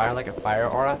yourself on fire like a fire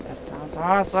aura? That sounds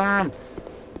awesome!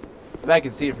 I bet I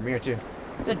can see it from here, too.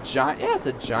 It's a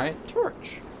giant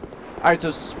torch. Alright,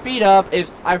 so speed up.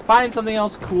 If I find something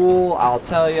else cool, I'll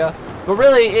tell you. But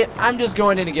really, I'm just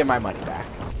going in to get my money back.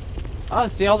 Oh,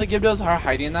 see, all the Gibdos are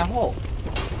hiding in that hole.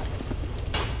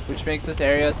 Which makes this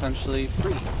area essentially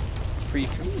free. Free.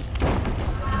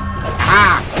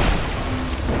 Ah!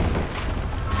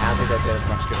 I don't think that did as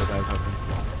much good as I was hoping.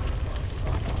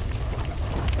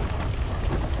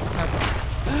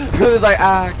 It was like,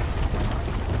 ah.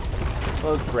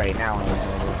 Well, great, now I'm gonna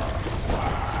do.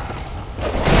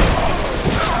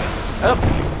 Oh!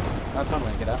 That's one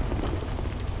way to get out.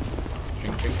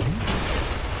 Drink.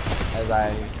 As I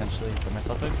essentially put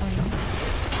myself in fire.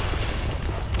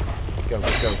 Go. I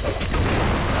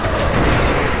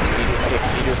need to escape.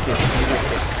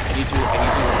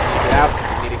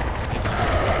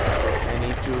 I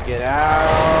need to get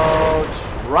out.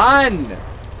 Run!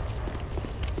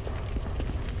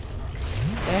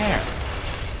 There.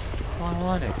 That's all I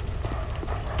wanted.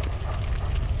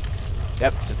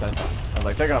 Yep, just like that. I was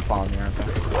like, they're gonna follow me, aren't they?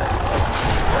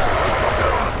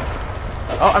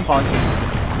 Oh, I'm falling.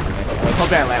 Nice. I was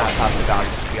hoping I land on top of the dog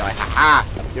and just be like, haha,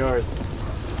 yours.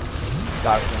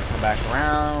 Dog's gonna come back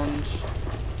around.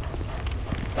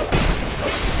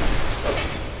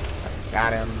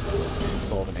 Got him.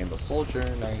 Soul of an Anvil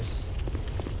soldier, nice.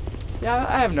 Yeah,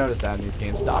 I have noticed that in these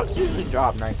games. Dogs usually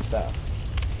drop nice stuff.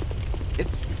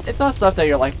 It's not stuff that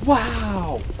you're like,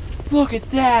 wow, look at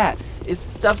that. It's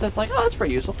stuff that's like, oh, that's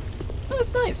pretty useful. Oh,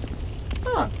 that's nice.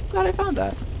 Huh, glad I found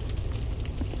that.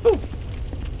 Ooh.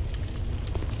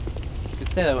 You could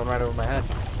say that went right over my head.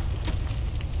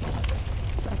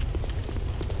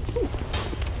 Ooh.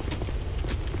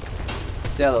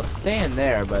 See how they'll stay in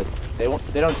there, but they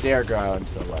don't dare go out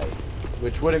into the light.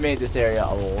 Which would have made this area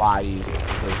a lot easier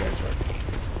since those guys were.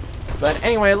 But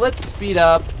anyway, let's speed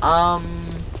up.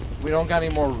 We don't got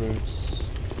any more routes.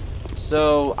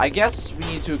 So I guess we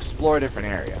need to explore a different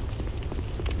area.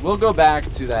 We'll go back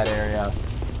to that area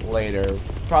later.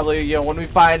 Probably, you know, when we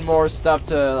find more stuff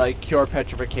to like cure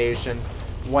petrification.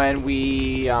 When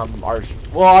we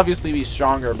we'll obviously be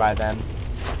stronger by then.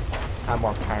 Have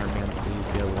more pyromancies,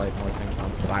 be able to light more things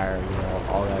on fire, you know,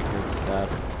 all that good stuff.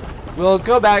 We'll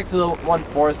go back to the one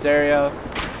forest area.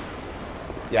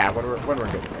 Yeah, when we're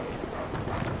good.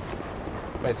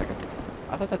 Wait a second.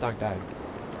 I thought that dog died.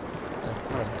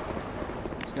 Whatever.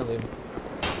 Just gonna leave him.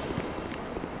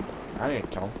 I didn't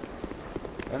kill him.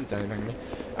 They haven't done anything to me.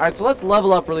 Alright, so let's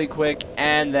level up really quick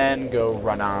and then go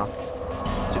run off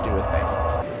to do a thing.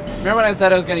 Remember when I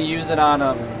said I was gonna use it on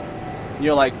you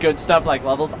know, like good stuff like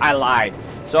levels? I lied.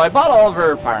 So I bought all of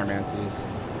her pyromancies.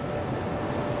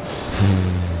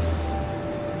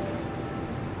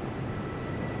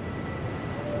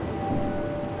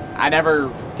 I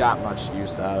never got much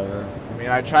use out of her. I mean,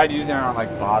 I tried using her on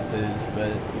like bosses,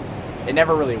 but it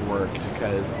never really worked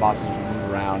because the bosses would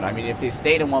move around. I mean, if they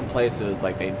stayed in one place, it was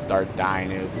like they'd start dying.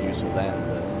 It was useful then,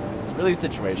 but it's really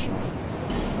situational.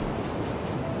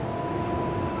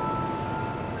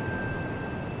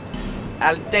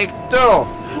 I'll take 2.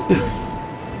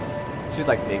 She's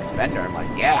like big spender. I'm like,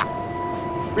 yeah.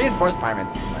 Reinforced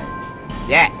pyromancy. Like,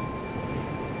 yes.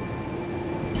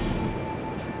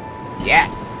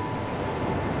 Yes.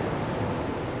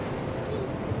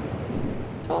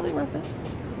 Totally worth it.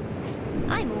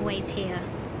 I'm always here.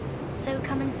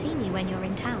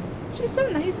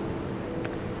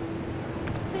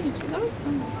 She's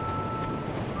awesome.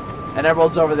 And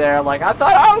everyone's over there like, I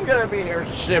thought I was gonna be your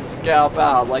ship to help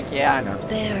out. Like, yeah, I know.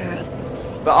 Bearer of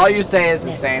But all you say is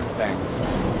the same things.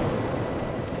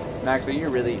 Max, are you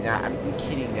really? Nah, I'm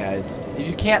kidding, guys. If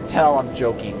you can't tell, I'm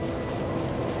joking.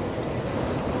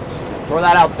 Just throw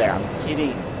that out there. I'm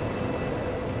kidding.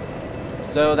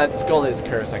 So that skull is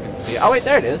cursed. I can see. Oh wait,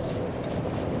 there it is.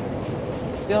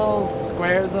 Still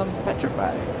squares.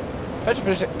 Petrified.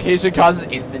 Petrification causes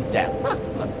instant death.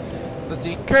 Let's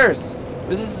see. Curse.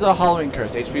 This is the Halloween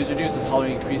curse. HP is reduced as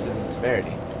Halloween increases in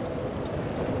severity.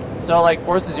 So like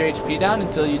forces your HP down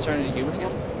until you turn into human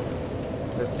again.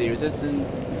 Let's see. Resistant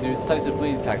to decisive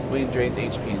bleeding attacks. Bleeding drains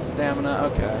HP and stamina.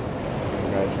 Okay.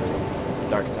 Gradually.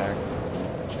 Dark attacks.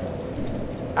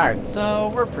 Alright,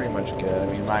 so we're pretty much good. I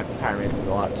mean, my Pyromancer is a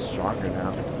lot stronger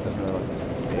now. Doesn't really look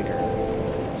bigger.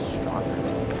 Stronger.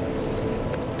 It's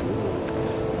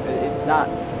good. It's not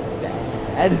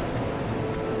bad.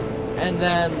 And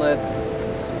then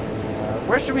let's...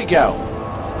 where should we go?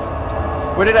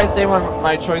 Where did I say what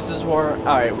my choices were?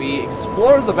 Alright, we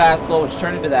explored the Basilisk, which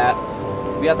turned into that.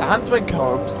 We got the Huntsman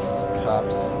Cups.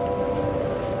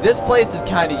 This place is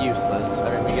kind of useless.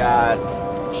 I mean, we got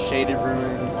Shaded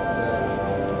Ruins.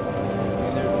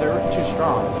 They're too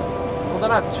strong. Well, they're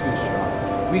not too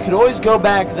strong. We could always go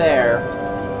back there.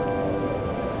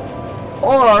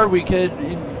 Or we could...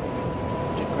 the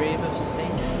Grave of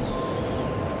Saints.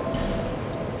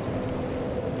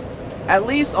 At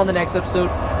least on the next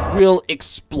episode, we'll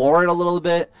explore it a little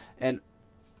bit. And...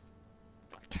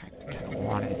 I kind of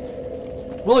want it.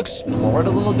 We'll explore it a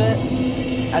little bit,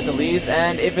 at the least,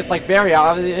 and if it's like very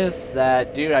obvious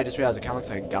that, dude, I just realized it kind of looks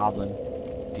like a goblin.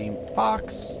 Demon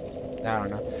Fox? I don't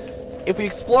know. If we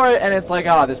explore it and it's like,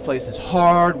 oh, this place is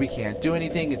hard, we can't do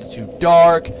anything, it's too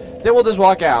dark, then we'll just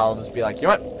walk out. I'll just be like, you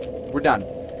know what? We're done.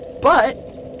 But,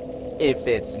 if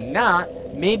it's not,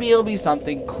 maybe it'll be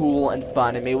something cool and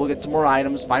fun, and maybe we'll get some more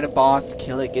items, find a boss,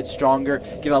 kill it, get stronger,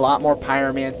 get a lot more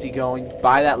pyromancy going,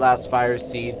 buy that last fire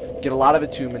seed, get a lot of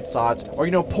attunement slots, or,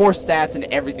 you know, poor stats and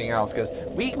everything else, because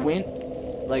we went,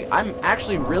 like, I'm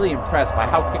actually really impressed by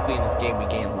how quickly in this game we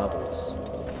gain levels.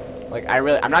 Like,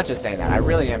 I'm not just saying that, I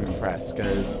really am impressed,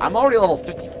 because I'm already level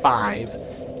 55,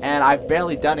 and I've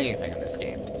barely done anything in this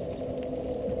game.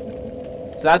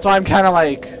 So that's why I'm kind of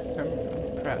like, I'm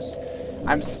impressed.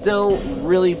 I'm still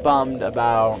really bummed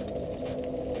about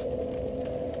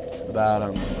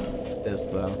this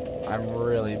though. I'm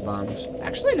really bummed.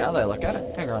 Actually, now that I look at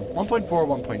it, hang on. 1.4,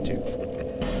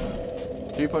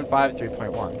 1.2, 3.5,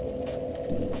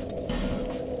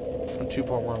 3.1,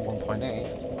 2.1,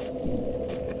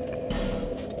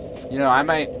 1.8. You know,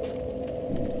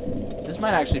 this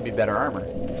might actually be better armor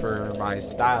for my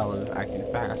style of acting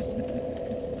fast.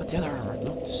 But the other armor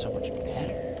looked so much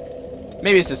better.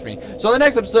 Maybe it's just me. So in the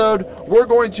next episode, we're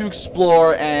going to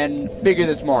explore and figure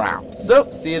this more out. So,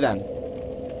 see you then.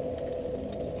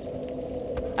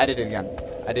 I did it again.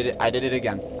 I did it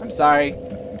again. I'm sorry.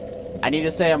 I need to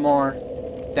say it more.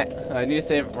 I need to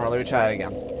say it more. Let me try it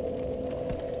again.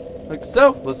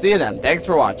 So, we'll see you then. Thanks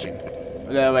for watching.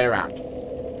 The other way around.